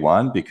day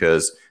one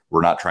because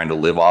we're not trying to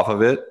live off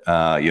of it,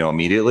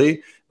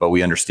 immediately, but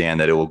we understand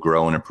that it will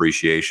grow in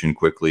appreciation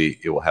quickly.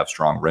 It will have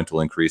strong rental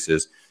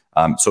increases.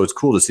 So it's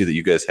cool to see that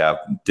you guys have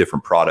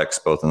different products,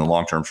 both in the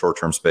long-term,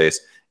 short-term space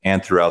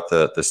and throughout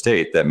the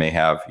state that may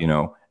have,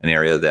 an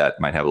area that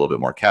might have a little bit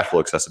more cash flow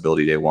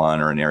accessibility day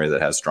one, or an area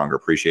that has stronger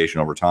appreciation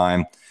over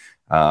time.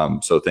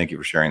 So thank you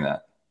for sharing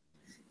that.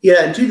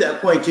 Yeah, and to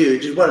that point too,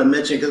 just want to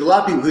mention, because a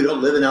lot of people who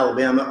don't live in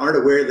Alabama aren't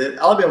aware that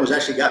Alabama's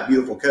actually got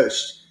beautiful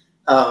coasts.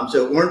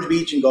 So Orange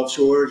Beach and Gulf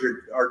Shores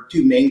are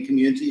two main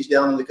communities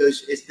down on the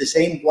coast. It's the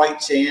same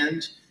white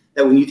sands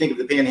that when you think of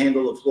the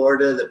panhandle of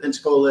Florida, the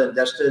Pensacola and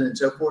Destin and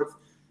so forth,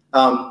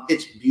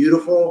 it's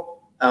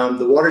beautiful.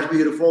 The water's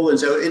beautiful. And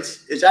so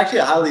it's actually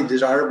a highly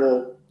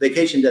desirable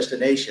vacation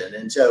destination.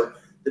 And so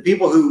the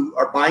people who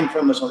are buying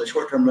from us on the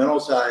short-term rental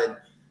side,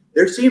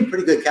 they're seeing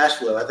pretty good cash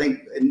flow. I think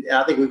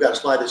we've got a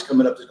slide that's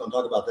coming up that's going to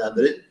talk about that.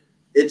 But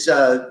it's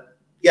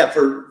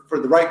for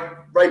the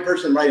right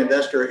person, right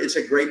investor, it's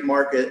a great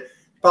market.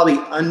 Probably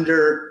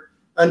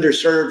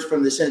underserved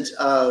from the sense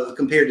of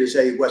compared to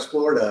say West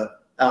Florida.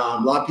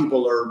 A lot of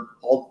people are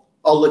all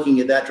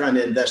looking at that, trying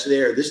to invest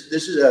there. This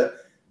is a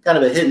kind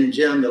of a hidden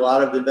gem that a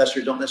lot of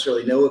investors don't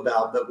necessarily know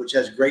about, but which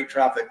has great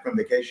traffic from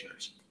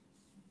vacationers.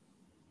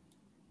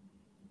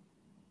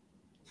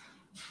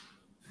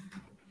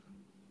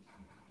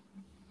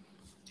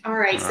 All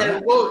right,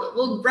 so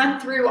we'll run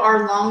through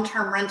our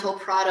long-term rental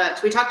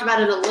product. We talked about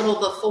it a little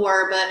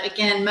before, but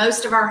again,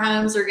 most of our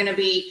homes are going to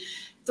be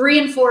 3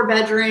 and 4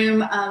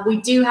 bedroom. We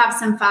do have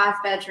some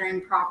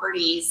 5-bedroom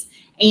properties,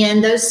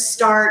 and those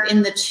start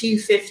in the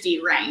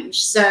 $250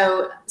 range.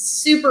 So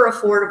super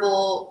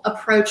affordable,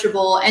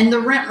 approachable, and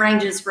the rent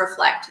ranges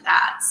reflect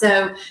that.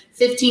 So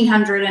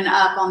 $1,500 and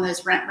up on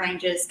those rent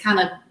ranges, kind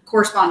of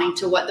corresponding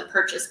to what the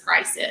purchase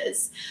price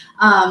is.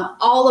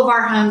 All of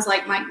our homes,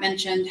 like Mike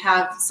mentioned,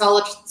 have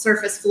solid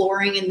surface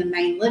flooring in the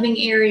main living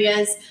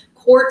areas,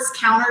 quartz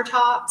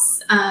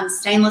countertops,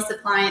 stainless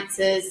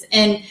appliances,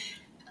 and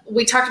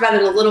we talked about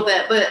it a little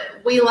bit, but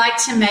we like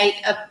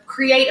to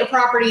create a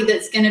property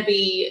that's going to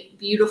be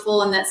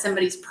beautiful and that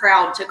somebody's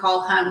proud to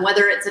call home,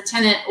 whether it's a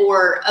tenant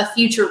or a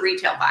future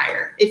retail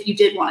buyer, if you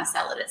did want to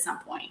sell it at some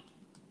point.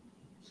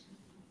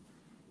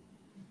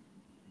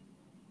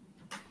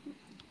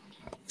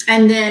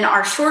 And then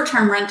our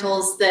short-term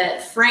rentals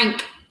that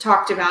Frank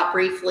talked about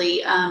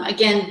briefly.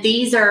 Again,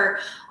 these are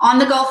on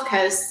the Gulf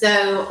Coast,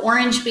 so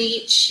Orange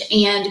Beach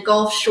and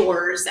Gulf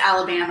Shores,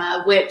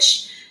 Alabama,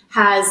 which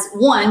has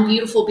 1,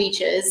 beautiful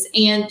beaches,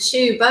 and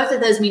 2, both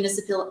of those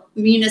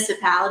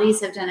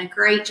municipalities have done a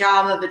great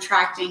job of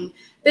attracting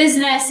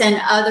business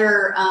and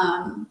other,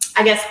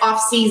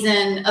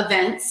 off-season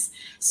events.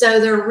 So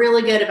they're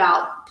really good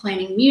about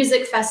planning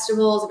music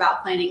festivals,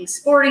 about planning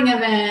sporting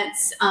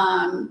events,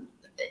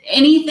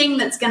 anything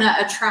that's going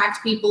to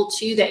attract people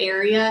to the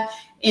area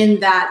in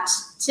that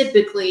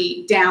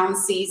typically down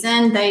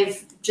season.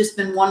 They've just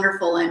been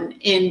wonderful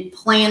in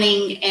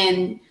planning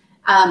and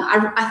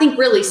I think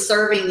really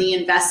serving the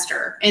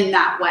investor in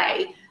that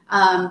way.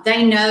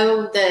 They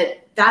know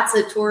that that's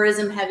a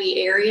tourism heavy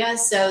area.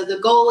 So the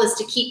goal is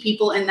to keep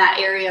people in that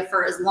area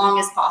for as long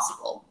as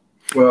possible.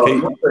 Well,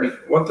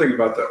 one thing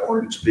about the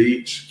Orange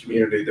Beach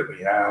community that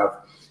we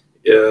have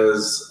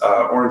is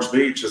Orange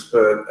Beach has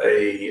put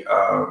a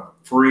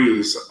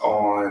freeze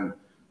on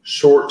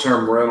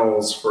short-term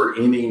rentals for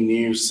any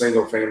new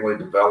single-family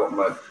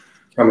development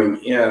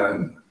coming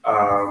in.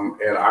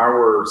 And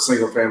our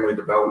single-family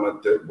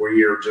development that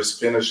we are just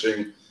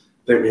finishing,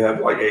 I think we have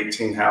like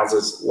 18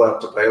 houses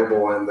left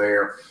available in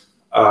there.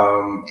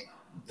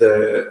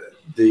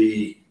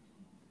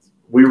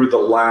 We were the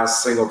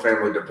last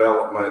single-family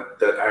development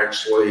that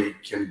actually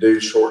can do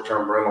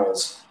short-term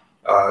rentals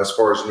as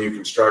far as new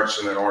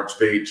construction in Orange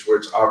Beach,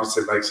 which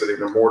obviously makes it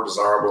even more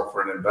desirable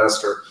for an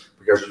investor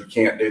because you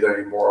can't do that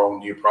anymore on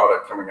new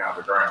product coming out of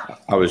the ground.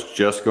 I was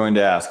just going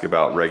to ask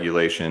about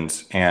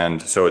regulations.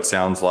 And so it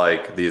sounds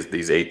like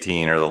these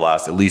 18 are the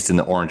last, at least in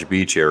the Orange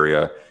Beach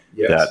area,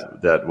 yes,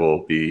 that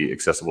will be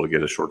accessible to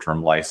get a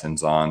short-term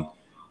license on.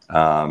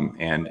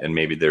 And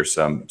maybe there's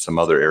some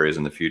other areas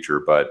in the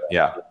future, but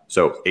yeah,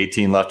 so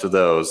 18 left of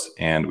those,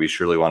 and we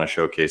surely want to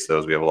showcase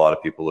those. We have a lot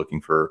of people looking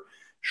for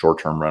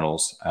short-term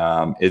rentals.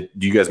 Do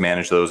you guys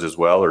manage those as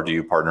well, or do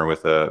you partner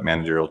with a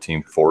managerial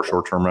team for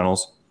short-term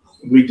rentals?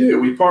 We do.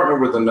 We partner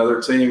with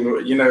another team.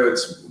 You know,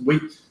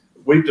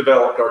 we've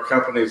developed our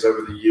companies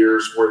over the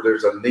years where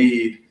there's a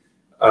need.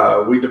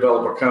 We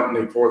develop a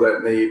company for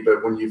that need,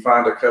 but when you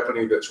find a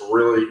company that's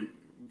really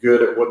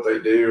good at what they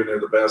do and they're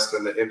the best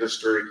in the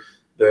industry,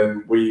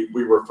 then we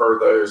refer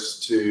those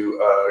to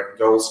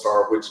Gold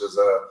Star, which is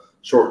a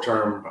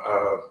short-term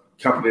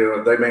company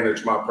that they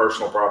manage my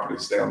personal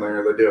properties down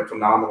there. They do a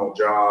phenomenal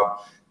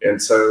job.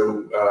 And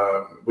so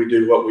we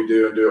do what we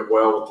do and do it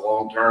well with the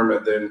long term,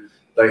 and then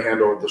they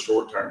handle the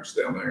short terms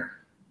down there.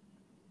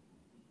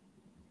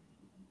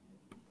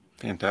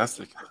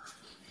 Fantastic.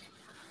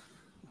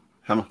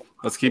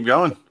 Let's keep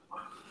going.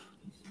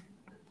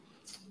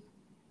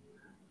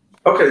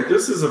 Okay,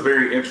 this is a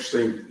very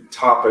interesting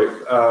topic.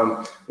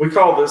 We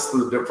call this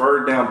the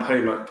deferred down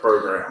payment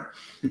program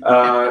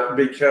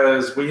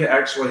because we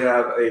actually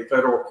have a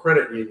federal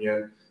credit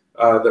union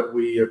that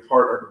we have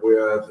partnered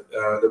with.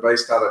 They're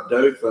based out of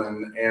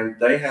Dothan, and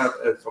they have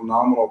a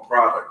phenomenal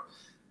product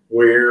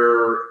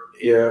where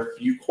if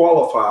you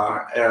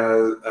qualify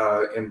as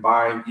in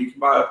buying, you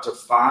can buy up to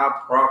 5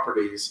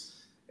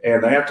 properties,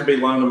 and they have to be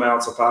loan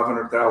amounts of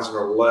 $500,000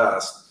 or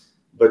less.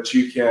 But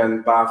you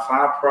can buy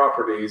 5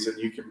 properties, and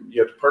you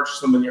have to purchase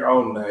them in your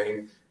own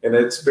name, and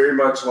it's very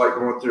much like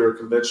going through a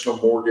conventional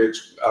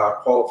mortgage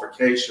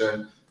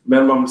qualification,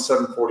 minimum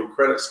 740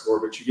 credit score,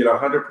 but you get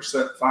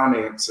 100%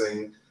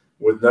 financing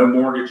with no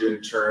mortgage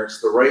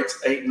insurance. The rate's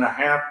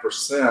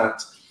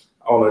 8.5%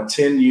 on a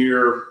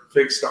 10-year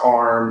fixed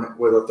arm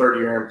with a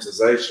 30-year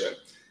amortization.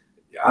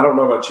 I don't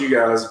know about you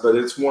guys, but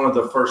it's one of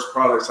the first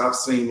products I've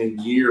seen in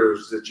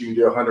years that you can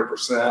do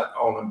 100%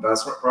 on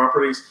investment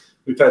properties.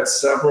 We've had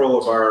several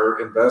of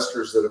our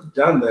investors that have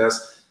done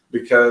this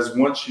because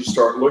once you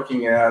start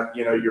looking at,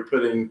 you're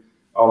putting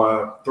on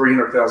a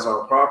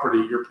 $300,000 property,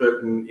 you're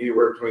putting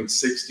anywhere between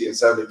 $60,000 and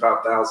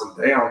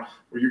 $75,000 down,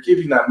 where you're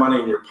keeping that money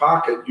in your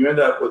pocket. You end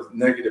up with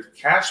negative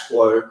cash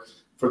flow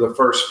for the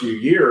first few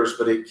years,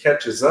 but it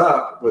catches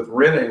up with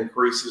rent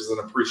increases and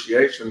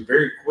appreciation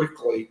very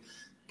quickly.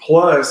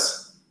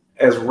 Plus,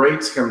 as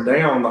rates come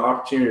down, the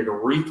opportunity to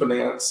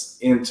refinance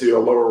into a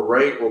lower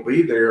rate will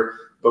be there.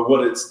 But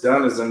what it's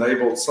done is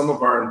enabled some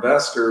of our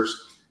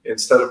investors,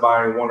 instead of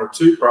buying 1 or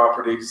 2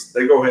 properties,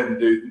 they go ahead and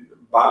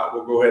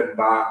we'll go ahead and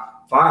buy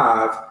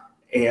 5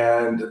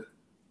 and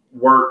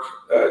work,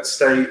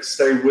 stay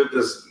with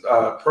this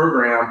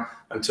program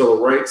until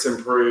the rates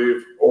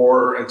improve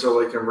or until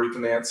they can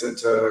refinance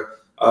into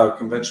a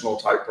conventional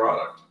type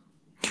product.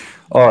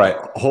 All right,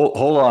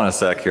 hold on a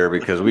sec here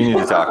because we need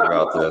to talk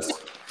about this.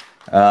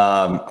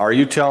 Are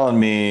you telling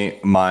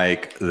me,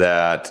 Mike,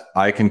 that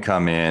I can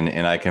come in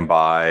and I can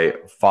buy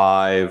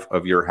 5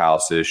 of your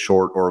houses,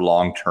 short or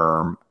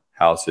long-term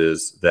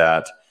houses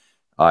that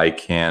I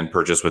can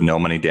purchase with no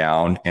money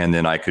down, and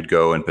then I could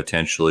go and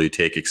potentially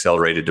take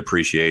accelerated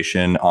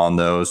depreciation on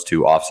those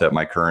to offset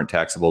my current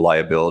taxable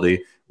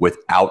liability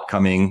without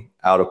coming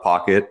out of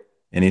pocket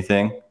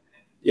anything?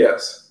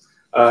 Yes.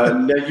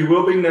 Now you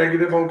will be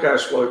negative on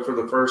cash flow for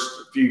the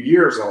first few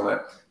years on it,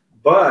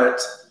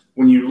 but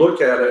when you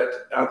look at it,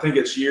 I think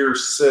it's year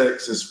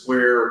 6 is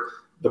where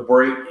the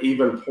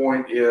break-even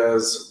point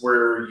is,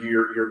 where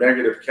your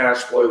negative cash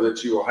flow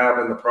that you will have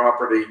in the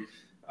property,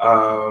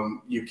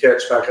 you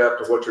catch back up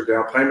to what your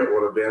down payment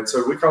would have been.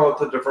 So we call it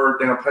the deferred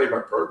down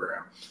payment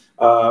program.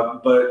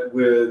 But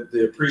with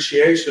the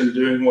appreciation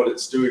doing what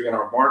it's doing in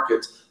our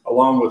markets,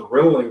 along with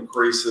rental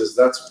increases,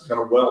 that's going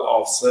to well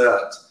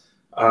offset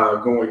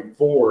going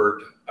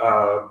forward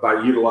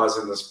by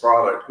utilizing this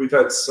product. We've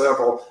had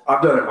several.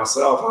 I've done it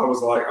myself. I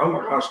was like, oh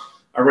my gosh,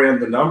 I ran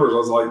the numbers. I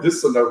was like, this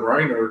is a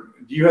no-brainer.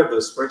 Do you have the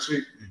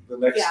spreadsheet? The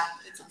next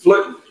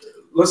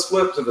let's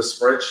flip to the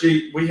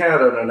spreadsheet. We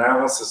had an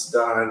analysis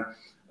done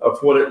of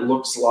what it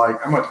looks like.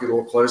 I'm going to get a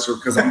little closer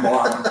because I'm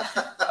blind.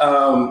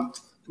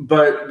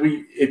 But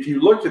if you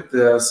look at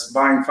this,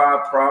 buying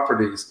 5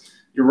 properties,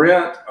 your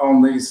rent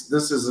on these,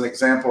 this is an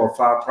example of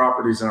 5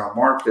 properties in our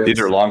market. These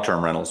are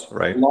long-term rentals,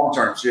 right? Long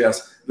terms,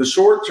 yes. The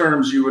short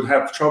terms, you would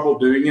have trouble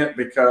doing it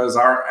because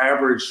our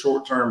average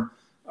short term,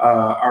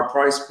 our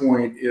price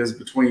point is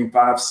between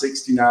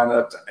 $569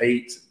 up to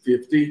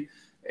 $850.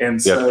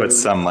 And you have so to put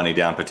some money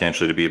down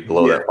potentially to be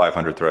below that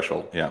 500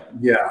 threshold. Yeah.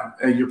 Yeah.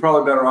 And you're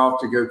probably better off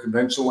to go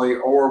conventionally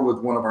or with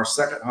one of our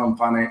second home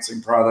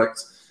financing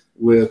products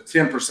with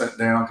 10%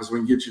 down, because we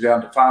can get you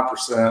down to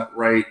 5%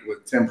 rate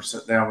with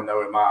 10% down with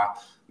no MI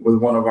with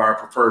one of our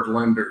preferred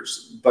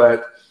lenders.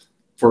 But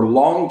for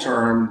long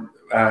term,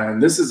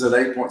 and this is at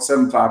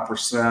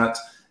 8.75%,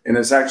 and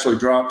it's actually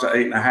dropped to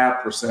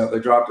 8.5%. They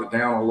dropped it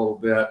down a little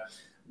bit.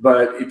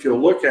 But if you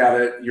look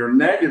at it, you're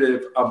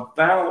negative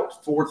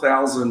about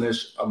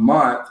 $4,000-ish a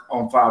month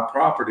on 5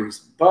 properties.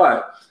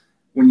 But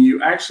when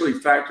you actually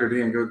factor it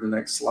in, go to the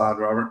next slide,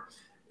 Robert.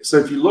 So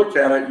if you look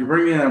at it, you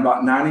bring in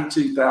about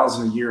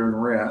 $92,000 a year in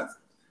rent.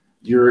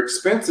 Your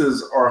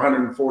expenses are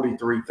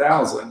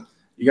 $143,000.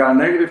 You got a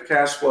negative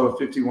cash flow of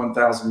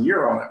 $51,000 a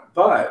year on it,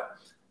 but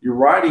you're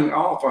writing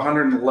off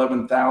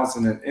 $111,000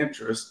 in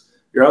interest.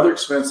 Your other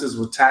expenses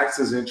with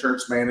taxes,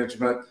 insurance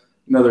management,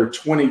 another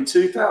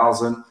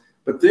 $22,000.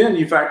 But then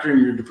you factor in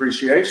your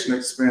depreciation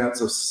expense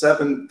of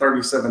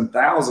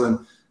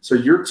 $37,000. So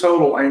your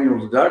total annual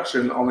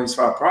deduction on these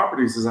 5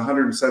 properties is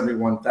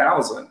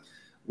 $171,000.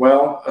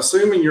 Well,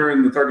 assuming you're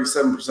in the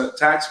 37%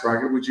 tax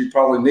bracket, which you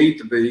probably need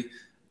to be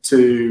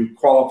to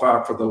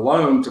qualify for the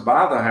loan to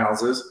buy the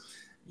houses,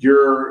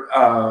 your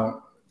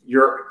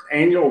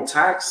annual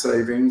tax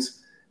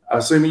savings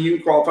assuming you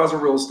can qualify as a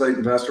real estate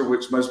investor,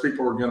 which most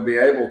people are going to be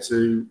able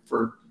to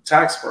for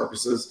tax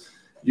purposes,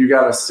 you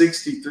got a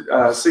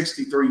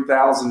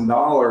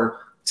 $63,000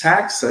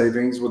 tax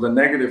savings with a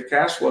negative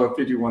cash flow of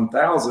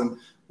 $51,000,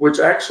 which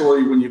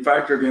actually, when you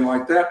factor it in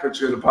like that, puts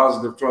you at a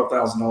positive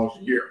 $12,000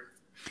 a year.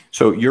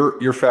 So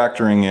you're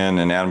factoring in,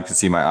 and Adam can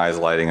see my eyes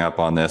lighting up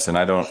on this. And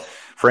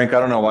Frank, I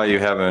don't know why you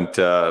haven't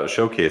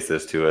showcased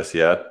this to us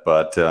yet,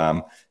 but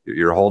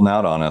you're holding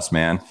out on us,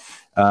 man.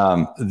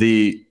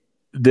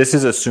 This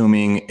is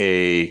assuming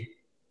a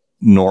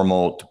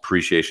normal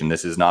depreciation.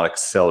 This is not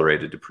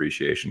accelerated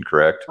depreciation,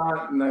 correct?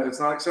 No, it's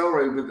not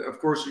accelerated, but of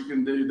course you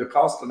can do the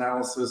cost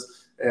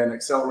analysis and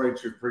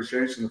accelerate your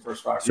depreciation the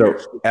first 5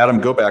 years. So Adam,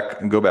 go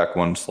back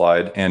one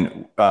slide.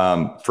 And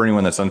for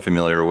anyone that's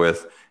unfamiliar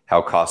with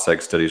how cost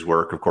seg studies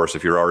work, of course,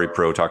 if you're already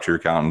pro, talk to your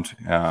accountant.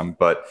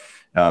 But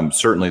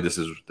certainly this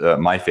is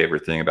my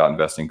favorite thing about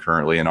investing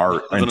currently. And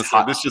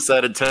this just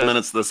added 10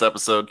 minutes to this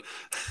episode.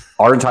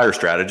 Our entire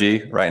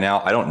strategy right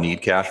now, I don't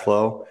need cash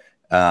flow.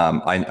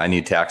 I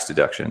need tax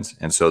deductions.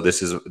 And so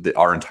this is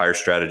our entire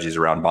strategy is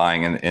around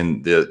buying.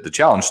 And the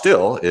challenge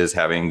still is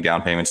having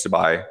down payments to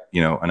buy,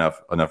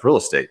 enough real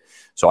estate.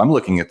 So I'm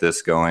looking at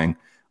this going,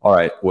 all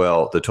right,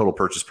 well, the total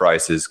purchase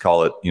price is,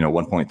 call it,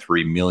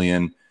 1.3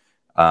 million.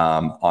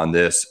 On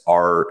this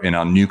and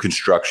on new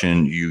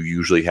construction, you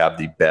usually have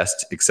the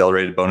best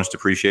accelerated bonus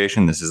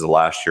depreciation. This is the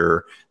last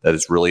year that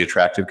is really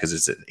attractive because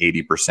it's at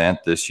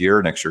 80% this year.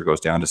 Next year it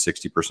goes down to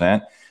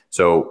 60%.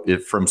 So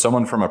if from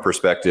a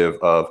perspective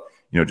of,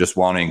 just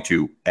wanting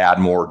to add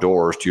more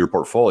doors to your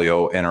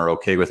portfolio and are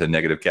okay with a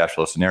negative cash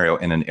flow scenario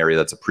in an area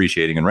that's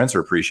appreciating and rents are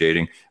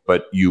appreciating,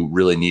 but you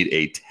really need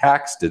a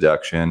tax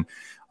deduction,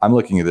 I'm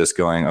looking at this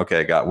going, okay,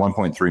 I got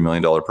 $1.3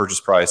 million purchase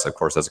price. Of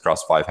course, that's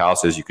across 5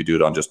 houses. You could do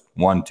it on just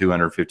one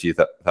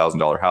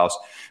 $250,000 house,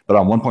 but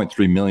on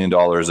 $1.3 million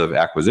of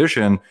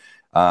acquisition,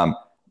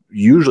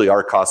 usually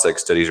our cost seg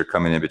studies are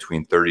coming in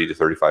between 30 to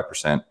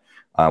 35%.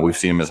 We've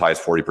seen them as high as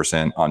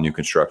 40% on new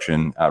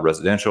construction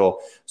residential.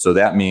 So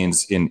that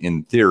means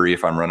in theory,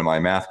 if I'm running my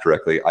math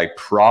correctly, I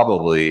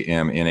probably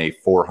am in a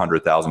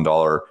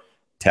 $400,000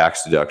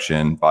 tax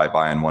deduction by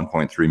buying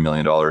 $1.3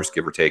 million,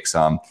 give or take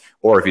some.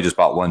 Or if you just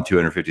bought one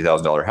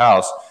 $250,000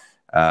 house,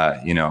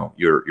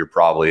 you're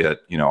probably at,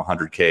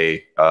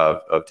 $100K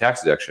of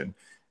tax deduction.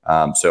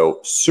 So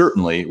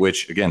certainly,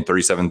 which again,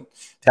 37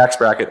 tax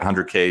bracket,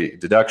 $100K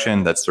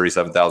deduction, that's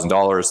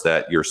 $37,000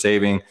 that you're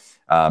saving,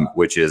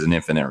 which is an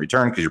infinite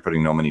return because you're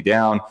putting no money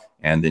down.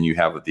 And then you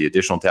have the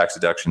additional tax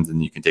deductions,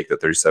 and you can take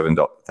that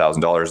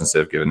 $37,000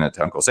 instead of giving it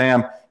to Uncle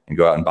Sam and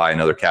go out and buy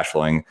another cash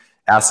flowing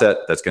asset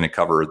that's going to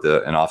cover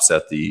and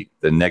offset the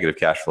negative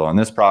cash flow on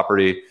this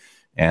property,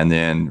 and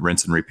then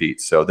rinse and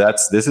repeat. So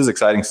this is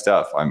exciting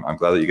stuff. I'm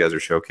glad that you guys are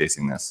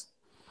showcasing this.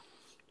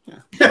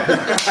 Yeah.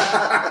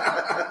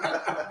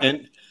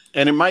 and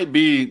it might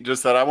be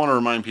just that I want to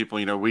remind people,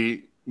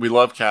 we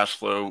love cash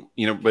flow,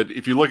 but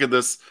if you look at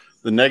this,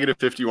 the negative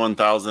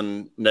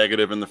 51,000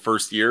 negative in the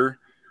first year,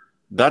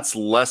 that's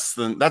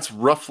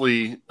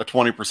roughly a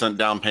 20%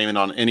 down payment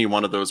on any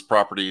one of those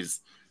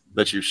properties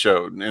that you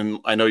showed. And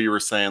I know you were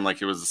saying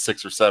like it was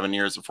 6 or 7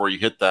 years before you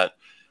hit that.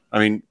 I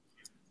mean,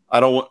 I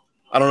don't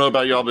know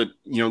about y'all, but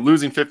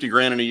losing 50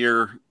 grand in a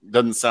year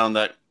doesn't sound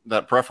that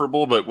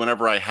preferable. But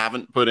whenever I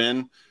haven't put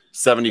in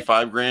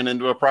 75 grand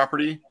into a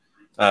property,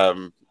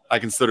 I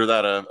consider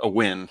that a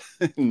win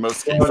in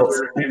most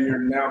cases. And you're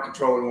now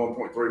controlling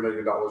 $1.3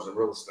 million in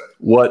real estate.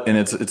 And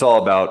it's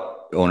all about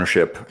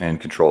ownership and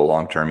control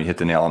long term. You hit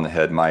the nail on the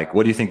head, Mike.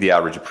 What do you think the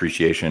average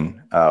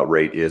appreciation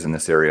rate is in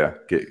this area?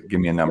 Give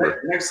me a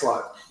number. Next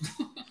slide.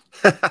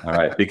 All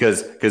right,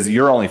 because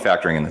you're only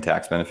factoring in the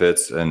tax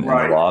benefits and the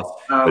loss.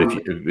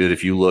 But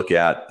if you look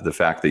at the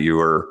fact that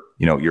your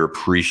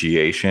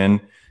appreciation,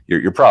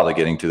 you're probably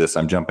getting to this.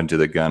 I'm jumping to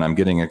the gun. I'm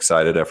getting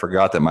excited. I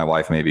forgot that my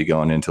wife may be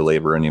going into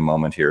labor any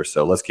moment here.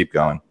 So let's keep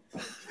going.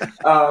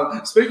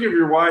 Speaking of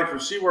your wife,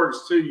 if she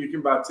works too, you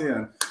can buy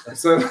 10.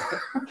 So,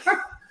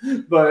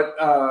 but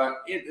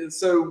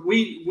so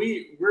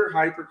we're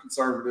hyper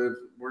conservative.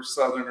 We're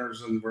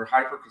Southerners, and we're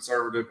hyper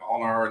conservative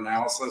on our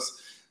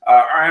analysis.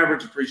 Our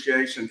average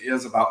appreciation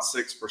is about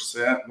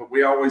 6%, but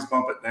we always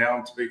bump it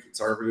down to be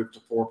conservative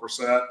to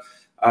 4%.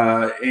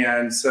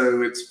 And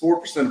so it's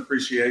 4%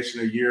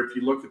 appreciation a year. If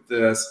you look at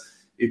this,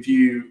 if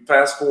you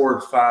fast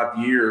forward 5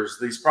 years,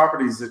 these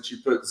properties that you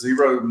put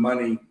zero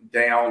money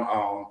down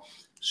on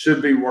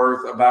should be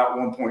worth about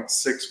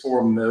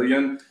 1.64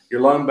 million.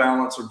 Your loan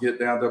balance would get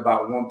down to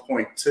about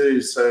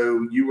 1.2.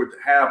 So you would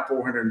have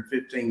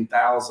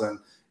 415,000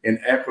 in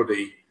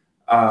equity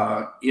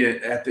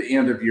at the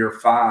end of year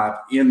 5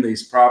 in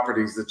these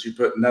properties that you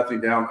put nothing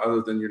down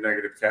other than your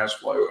negative cash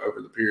flow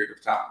over the period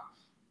of time.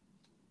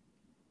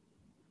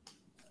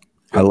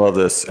 I love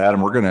this, Adam.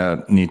 We're going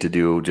to need to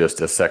do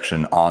just a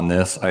section on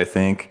this, I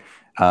think,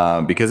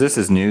 because this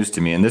is news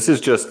to me. And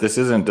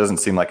doesn't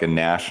seem like a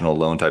national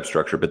loan type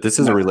structure, but this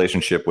is a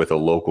relationship with a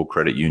local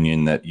credit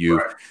union that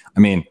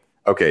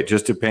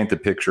just to paint the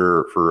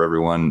picture for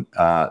everyone,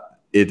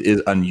 it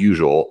is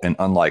unusual and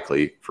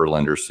unlikely for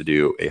lenders to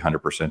do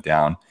 100%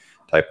 down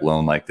type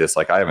loan like this.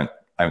 Like I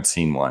haven't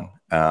seen one.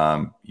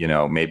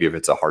 Maybe if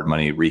it's a hard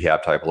money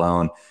rehab type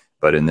loan,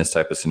 but in this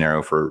type of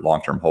scenario for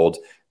long-term holds,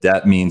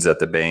 that means that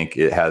the bank,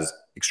 it has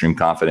extreme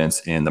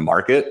confidence in the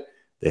market.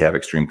 They have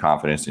extreme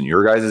confidence in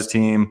your guys'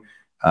 team.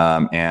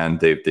 And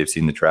they've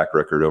seen the track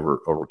record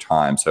over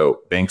time.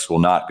 So banks will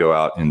not go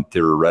out and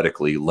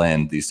theoretically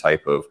lend these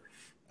type of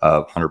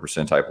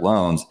 100% type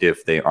loans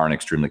if they aren't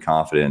extremely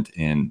confident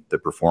in the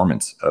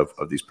performance of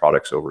these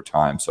products over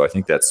time. So I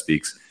think that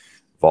speaks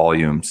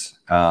volumes.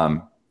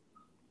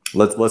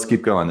 Let's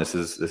keep going. This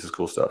is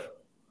cool stuff.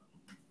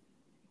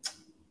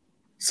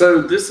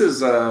 So this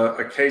is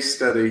a case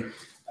study,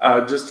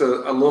 just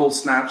a little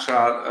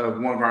snapshot of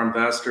one of our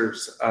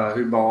investors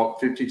who bought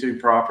 52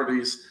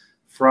 properties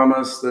from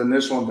us. The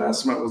initial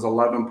investment was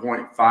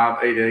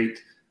 $11.588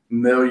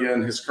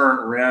 million. His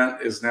current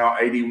rent is now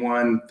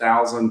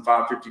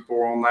 $81,554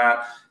 on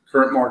that.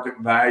 Current market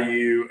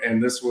value,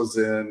 and this was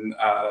in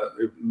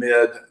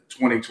mid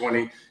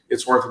 2020,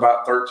 it's worth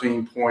about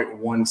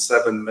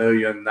 $13.17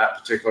 million, that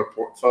particular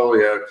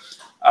portfolio.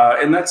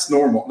 And that's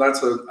normal.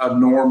 That's a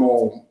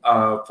normal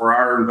for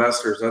our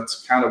investors.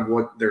 That's kind of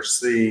what they're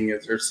seeing,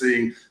 is they're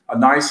seeing a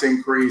nice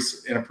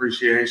increase in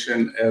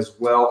appreciation as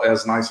well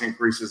as nice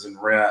increases in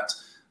rent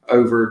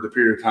over the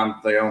period of time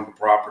that they own the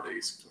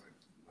properties.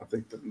 I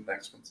think the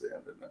next one's the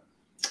end, isn't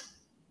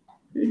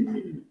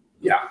it?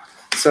 Yeah.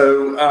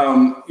 So,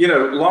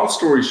 long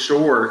story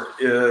short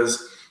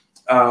is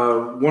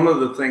one of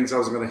the things I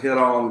was going to hit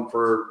on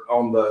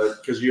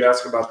because you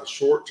asked about the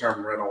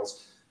short-term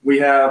rentals. We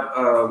have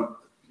a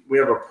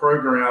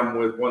program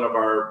with one of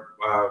our,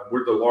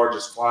 we're the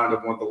largest client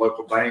of one of the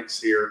local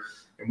banks here.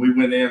 And we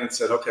went in and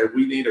said, okay,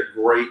 we need a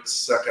great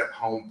second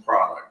home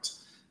product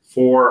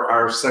for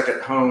our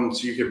second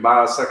homes. You can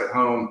buy a second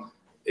home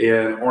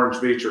in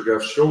Orange Beach or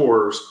Gulf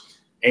Shores,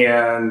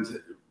 and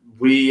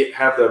we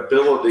have the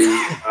ability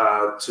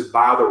to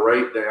buy the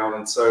rate down.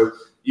 And so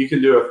you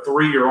can do a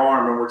 3-year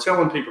ARM, and we're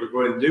telling people to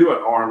go ahead and do an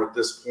ARM at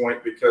this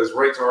point because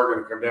rates are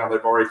going to come down.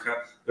 They've already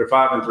they're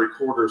 5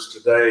 3/4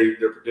 today.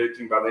 They're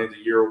predicting by the end of the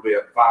year we'll be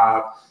at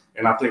 5,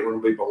 and I think we're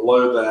going to be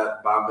below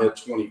that by mid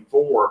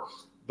 24.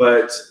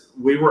 But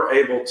we were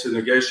able to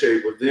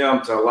negotiate with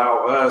them to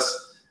allow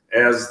us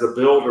as the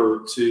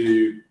builder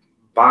to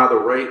buy the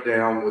rate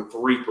down with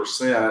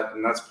 3%,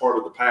 and that's part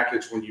of the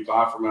package. When you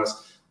buy from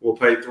us, we'll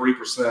pay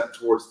 3%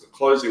 towards the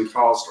closing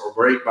cost or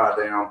rate buy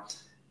down.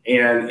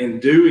 And in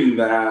doing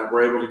that,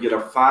 we're able to get a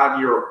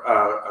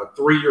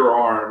 3-year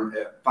ARM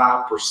at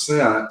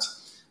 5%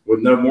 with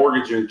no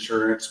mortgage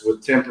insurance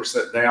with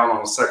 10% down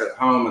on a second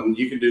home. And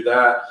you can do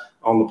that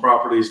on the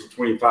properties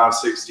between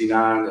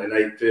 569 and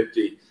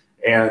 850.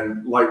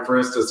 And like, for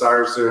instance,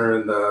 ours are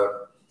in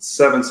the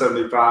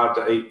 775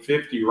 to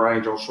 850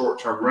 range on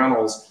short-term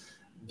rentals.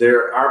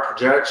 Our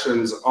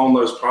projections on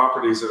those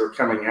properties that are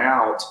coming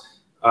out,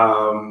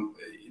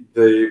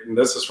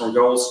 this is from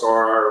Gold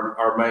Star,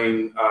 our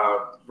main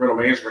rental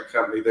management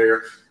company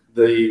there.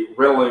 The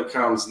rental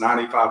income is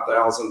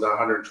 $95,000 to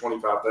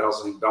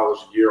 $125,000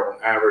 a year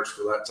on average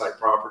for that type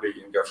property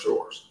in Gulf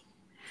Shores.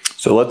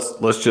 So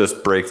let's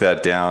just break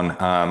that down.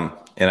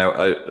 And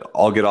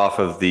I'll get off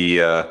of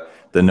the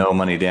no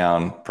money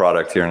down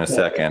product here in a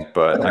second,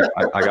 but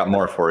I got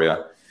more for you.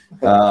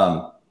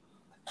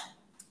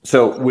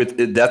 So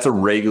that's a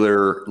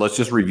regular, let's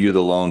just review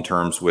the loan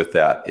terms with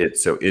that.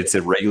 It's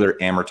a regular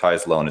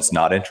amortized loan. It's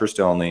not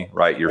interest only,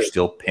 right? You're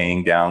still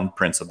paying down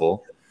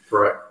principal.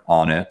 Correct.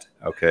 On it.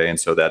 Okay. And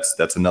so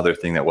that's another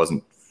thing that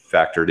wasn't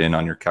factored in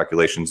on your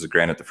calculations.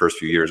 Granted, the first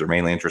few years are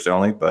mainly interest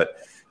only, but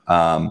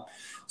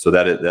so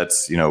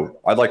that's,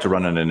 I'd like to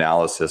run an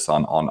analysis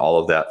on all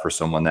of that for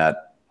someone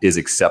that is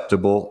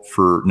acceptable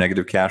for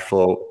negative cash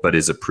flow, but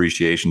is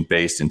appreciation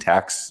based and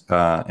tax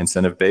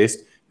incentive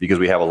based, because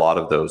we have a lot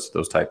of those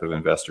type of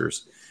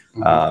investors.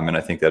 Mm-hmm. And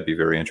I think that'd be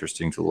very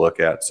interesting to look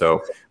at.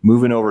 So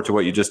moving over to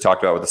what you just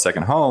talked about with the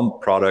second home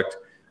product,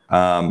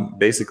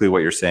 basically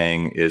what you're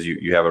saying is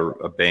you have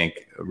a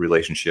bank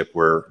relationship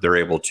where they're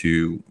able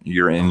to,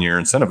 you're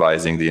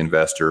incentivizing the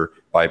investor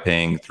by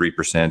paying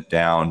 3%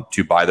 down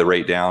to buy the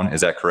rate down.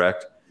 Is that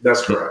correct?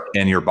 That's correct.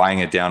 And you're buying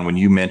it down. When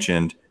you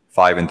mentioned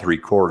 5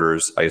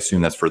 3/4, I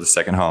assume that's for the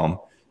second home,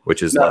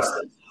 which is less.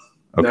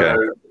 Okay.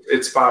 No,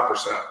 it's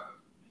 5%.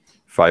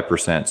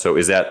 5%. So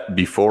is that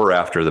before or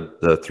after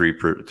the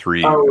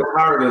 3? Oh,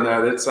 higher than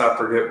that. It's, I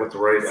forget what the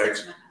rate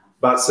is.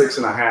 About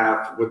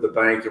 6.5 with the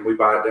bank, and we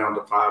buy it down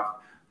to 5%.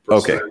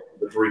 Okay.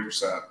 To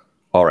 3%.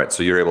 All right.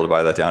 So you're able to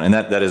buy that down, and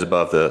that is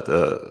above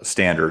the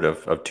standard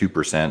of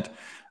 2%.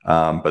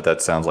 But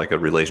that sounds like a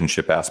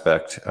relationship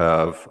aspect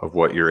of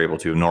what you're able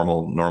to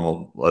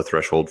normal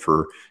threshold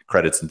for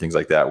credits and things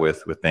like that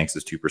with banks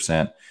is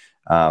 2%.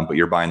 But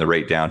you're buying the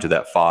rate down to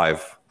that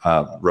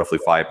roughly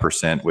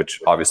 5%, which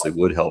obviously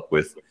would help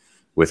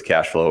with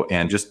cash flow.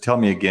 And just tell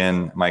me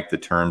again, Mike, the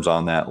terms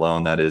on that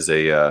loan. That is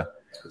a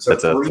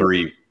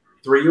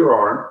 3-year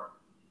ARM,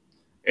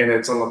 and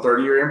it's on the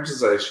 30-year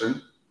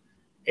amortization,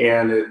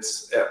 and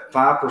it's at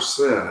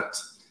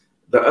 5%.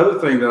 The other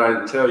thing that I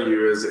didn't tell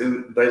you is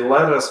they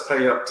let us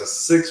pay up to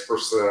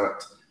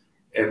 6%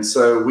 And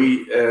so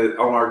we,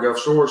 on our Gulf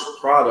Shores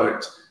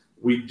product,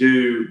 we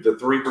do the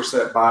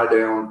 3% buy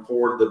down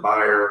for the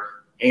buyer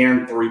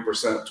and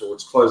 3%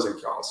 towards closing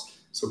costs.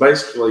 So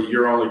basically,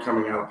 you're only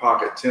coming out of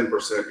pocket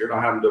 10%. You're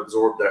not having to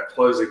absorb that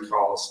closing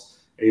cost,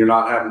 and you're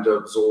not having to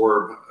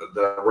absorb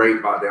the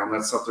rate buy down.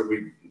 That's something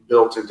we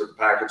built into the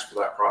package for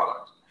that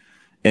product.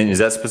 And is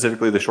that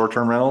specifically the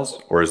short-term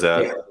rentals, or is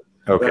that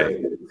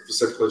okay?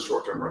 Specifically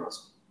short-term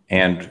rentals.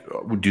 And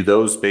do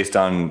those based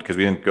on, because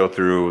we didn't go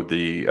through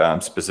the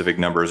specific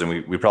numbers,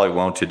 and we probably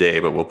won't today,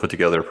 but we'll put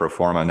together a pro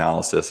forma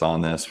analysis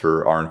on this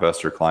for our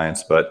investor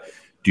clients. But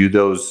do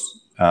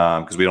those,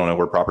 because we don't know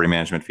where property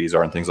management fees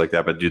are and things like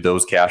that, but do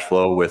those cash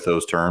flow with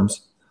those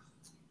terms?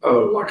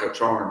 Oh, like a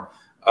charm.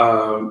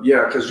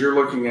 Yeah, because you're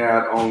looking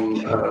at on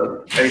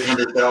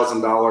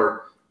 $800,000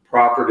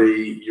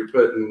 property, you're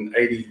putting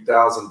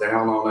 $80,000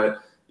 down on it,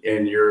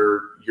 and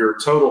your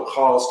total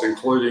cost,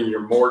 including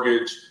your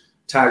mortgage,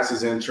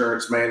 taxes,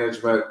 insurance,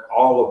 management,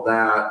 all of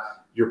that,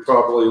 you're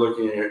probably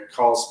looking at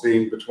costs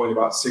being between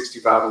about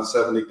 $65,000 and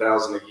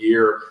 $70,000 a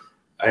year,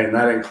 and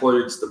that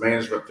includes the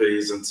management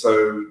fees. And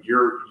so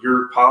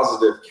your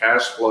positive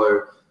cash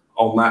flow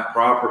on that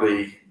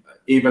property,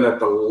 even at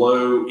the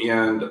low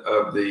end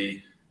of the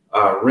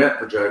rent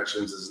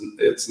projections,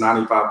 it's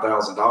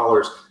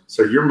 $95,000.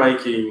 So you're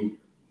making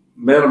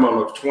minimum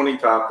of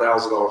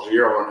 $25,000 a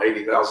year on an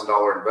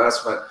 $80,000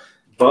 investment,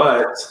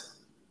 but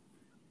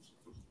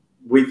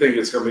we think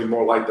it's going to be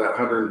more like that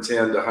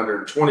 110 to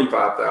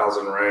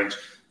 125,000 range,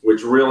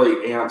 which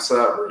really amps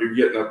up. You're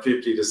getting a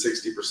 50 to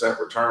 60%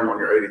 return on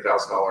your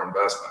 $80,000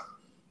 investment.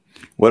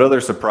 What other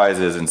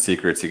surprises and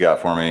secrets you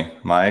got for me,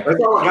 Mike?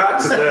 That's all I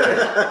got today.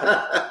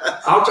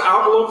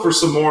 I'll look for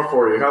some more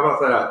for you. How about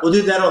that? We'll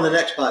do that on the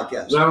next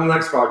podcast. On the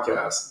next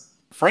podcast.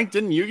 Frank,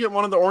 didn't you get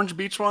one of the Orange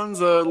Beach ones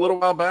a little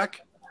while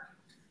back?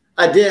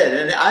 I did,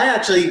 and I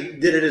actually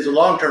did it as a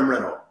long-term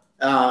rental.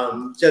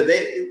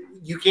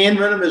 You can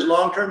rent them as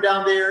long-term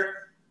down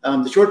there.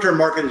 The short-term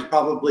market is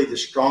probably the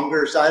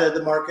stronger side of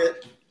the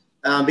market.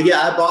 But yeah,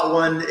 I bought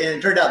one, and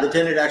it turned out the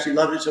tenant actually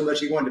loved it so much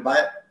he wanted to buy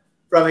it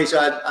from me. So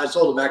I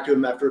sold it back to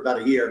him after about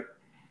a year.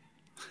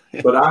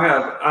 But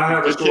I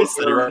have a case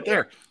study right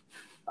there.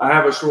 I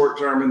have a short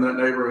term in that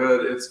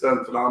neighborhood. It's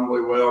done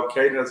phenomenally well.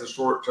 Kate has a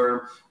short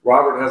term.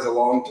 Robert has a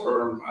long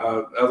term.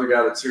 Other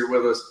guy that's here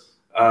with us.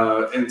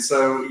 And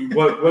so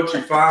what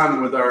you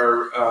find with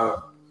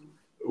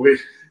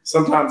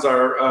sometimes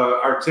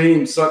our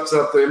team sucks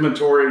up the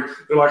inventory.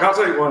 They're like, I'll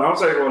take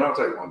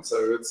one.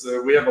 So it's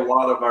we have a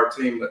lot of our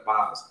team that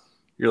buys.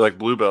 You're like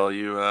Bluebell.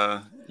 You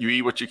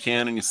eat what you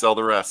can and you sell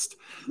the rest.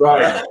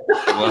 Right.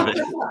 I love it.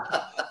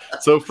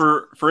 So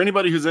for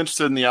anybody who's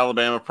interested in the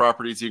Alabama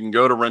properties, you can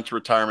go to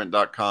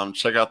renttoretirement.com,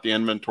 check out the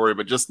inventory,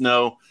 but just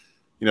know,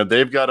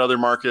 they've got other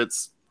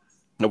markets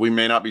that we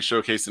may not be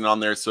showcasing on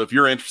there. So if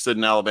you're interested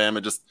in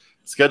Alabama, just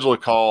schedule a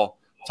call,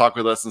 talk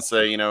with us and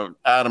say,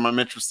 Adam, I'm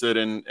interested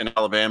in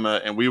Alabama,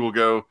 and we will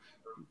go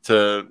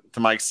to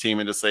Mike's team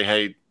and just say,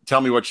 hey,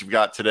 tell me what you've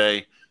got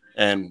today.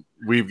 And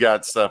we've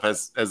got stuff,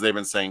 as they've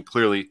been saying,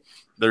 clearly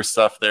there's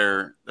stuff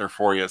there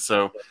for you.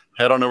 So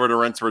head on over to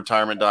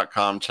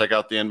renttoretirement.com, check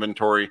out the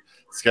inventory,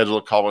 schedule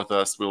a call with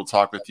us. We will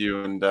talk with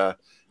you and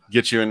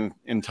get you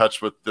in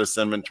touch with this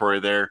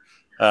inventory there.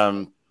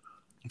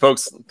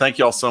 Folks, thank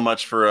you all so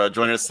much for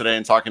joining us today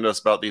and talking to us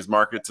about these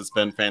markets. It's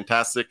been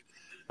fantastic.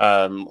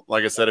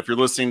 Like I said, if you're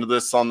listening to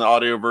this on the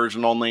audio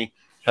version only,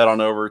 head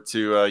on over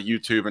to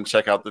YouTube and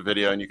check out the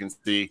video, and you can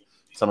see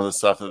some of the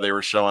stuff that they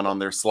were showing on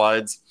their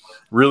slides.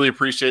 Really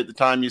appreciate the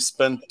time you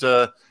spent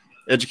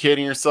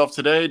educating yourself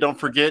today. Don't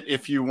forget,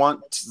 if you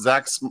want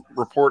Zach's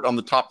report on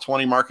the top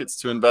 20 markets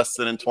to invest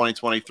in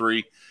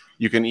 2023,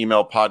 you can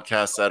email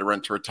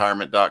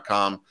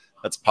podcast@renttoretirement.com.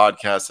 That's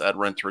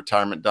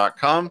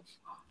podcast@renttoretirement.com.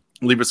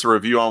 Leave us a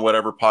review on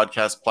whatever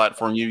podcast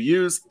platform you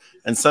use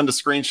and send a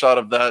screenshot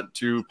of that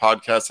to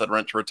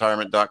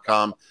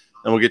podcast@renttoretirement.com.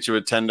 And we'll get you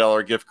a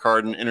 $10 gift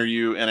card and enter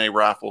you in a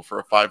raffle for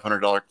a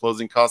 $500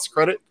 closing cost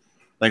credit.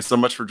 Thanks so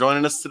much for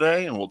joining us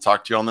today, and we'll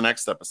talk to you on the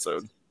next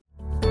episode.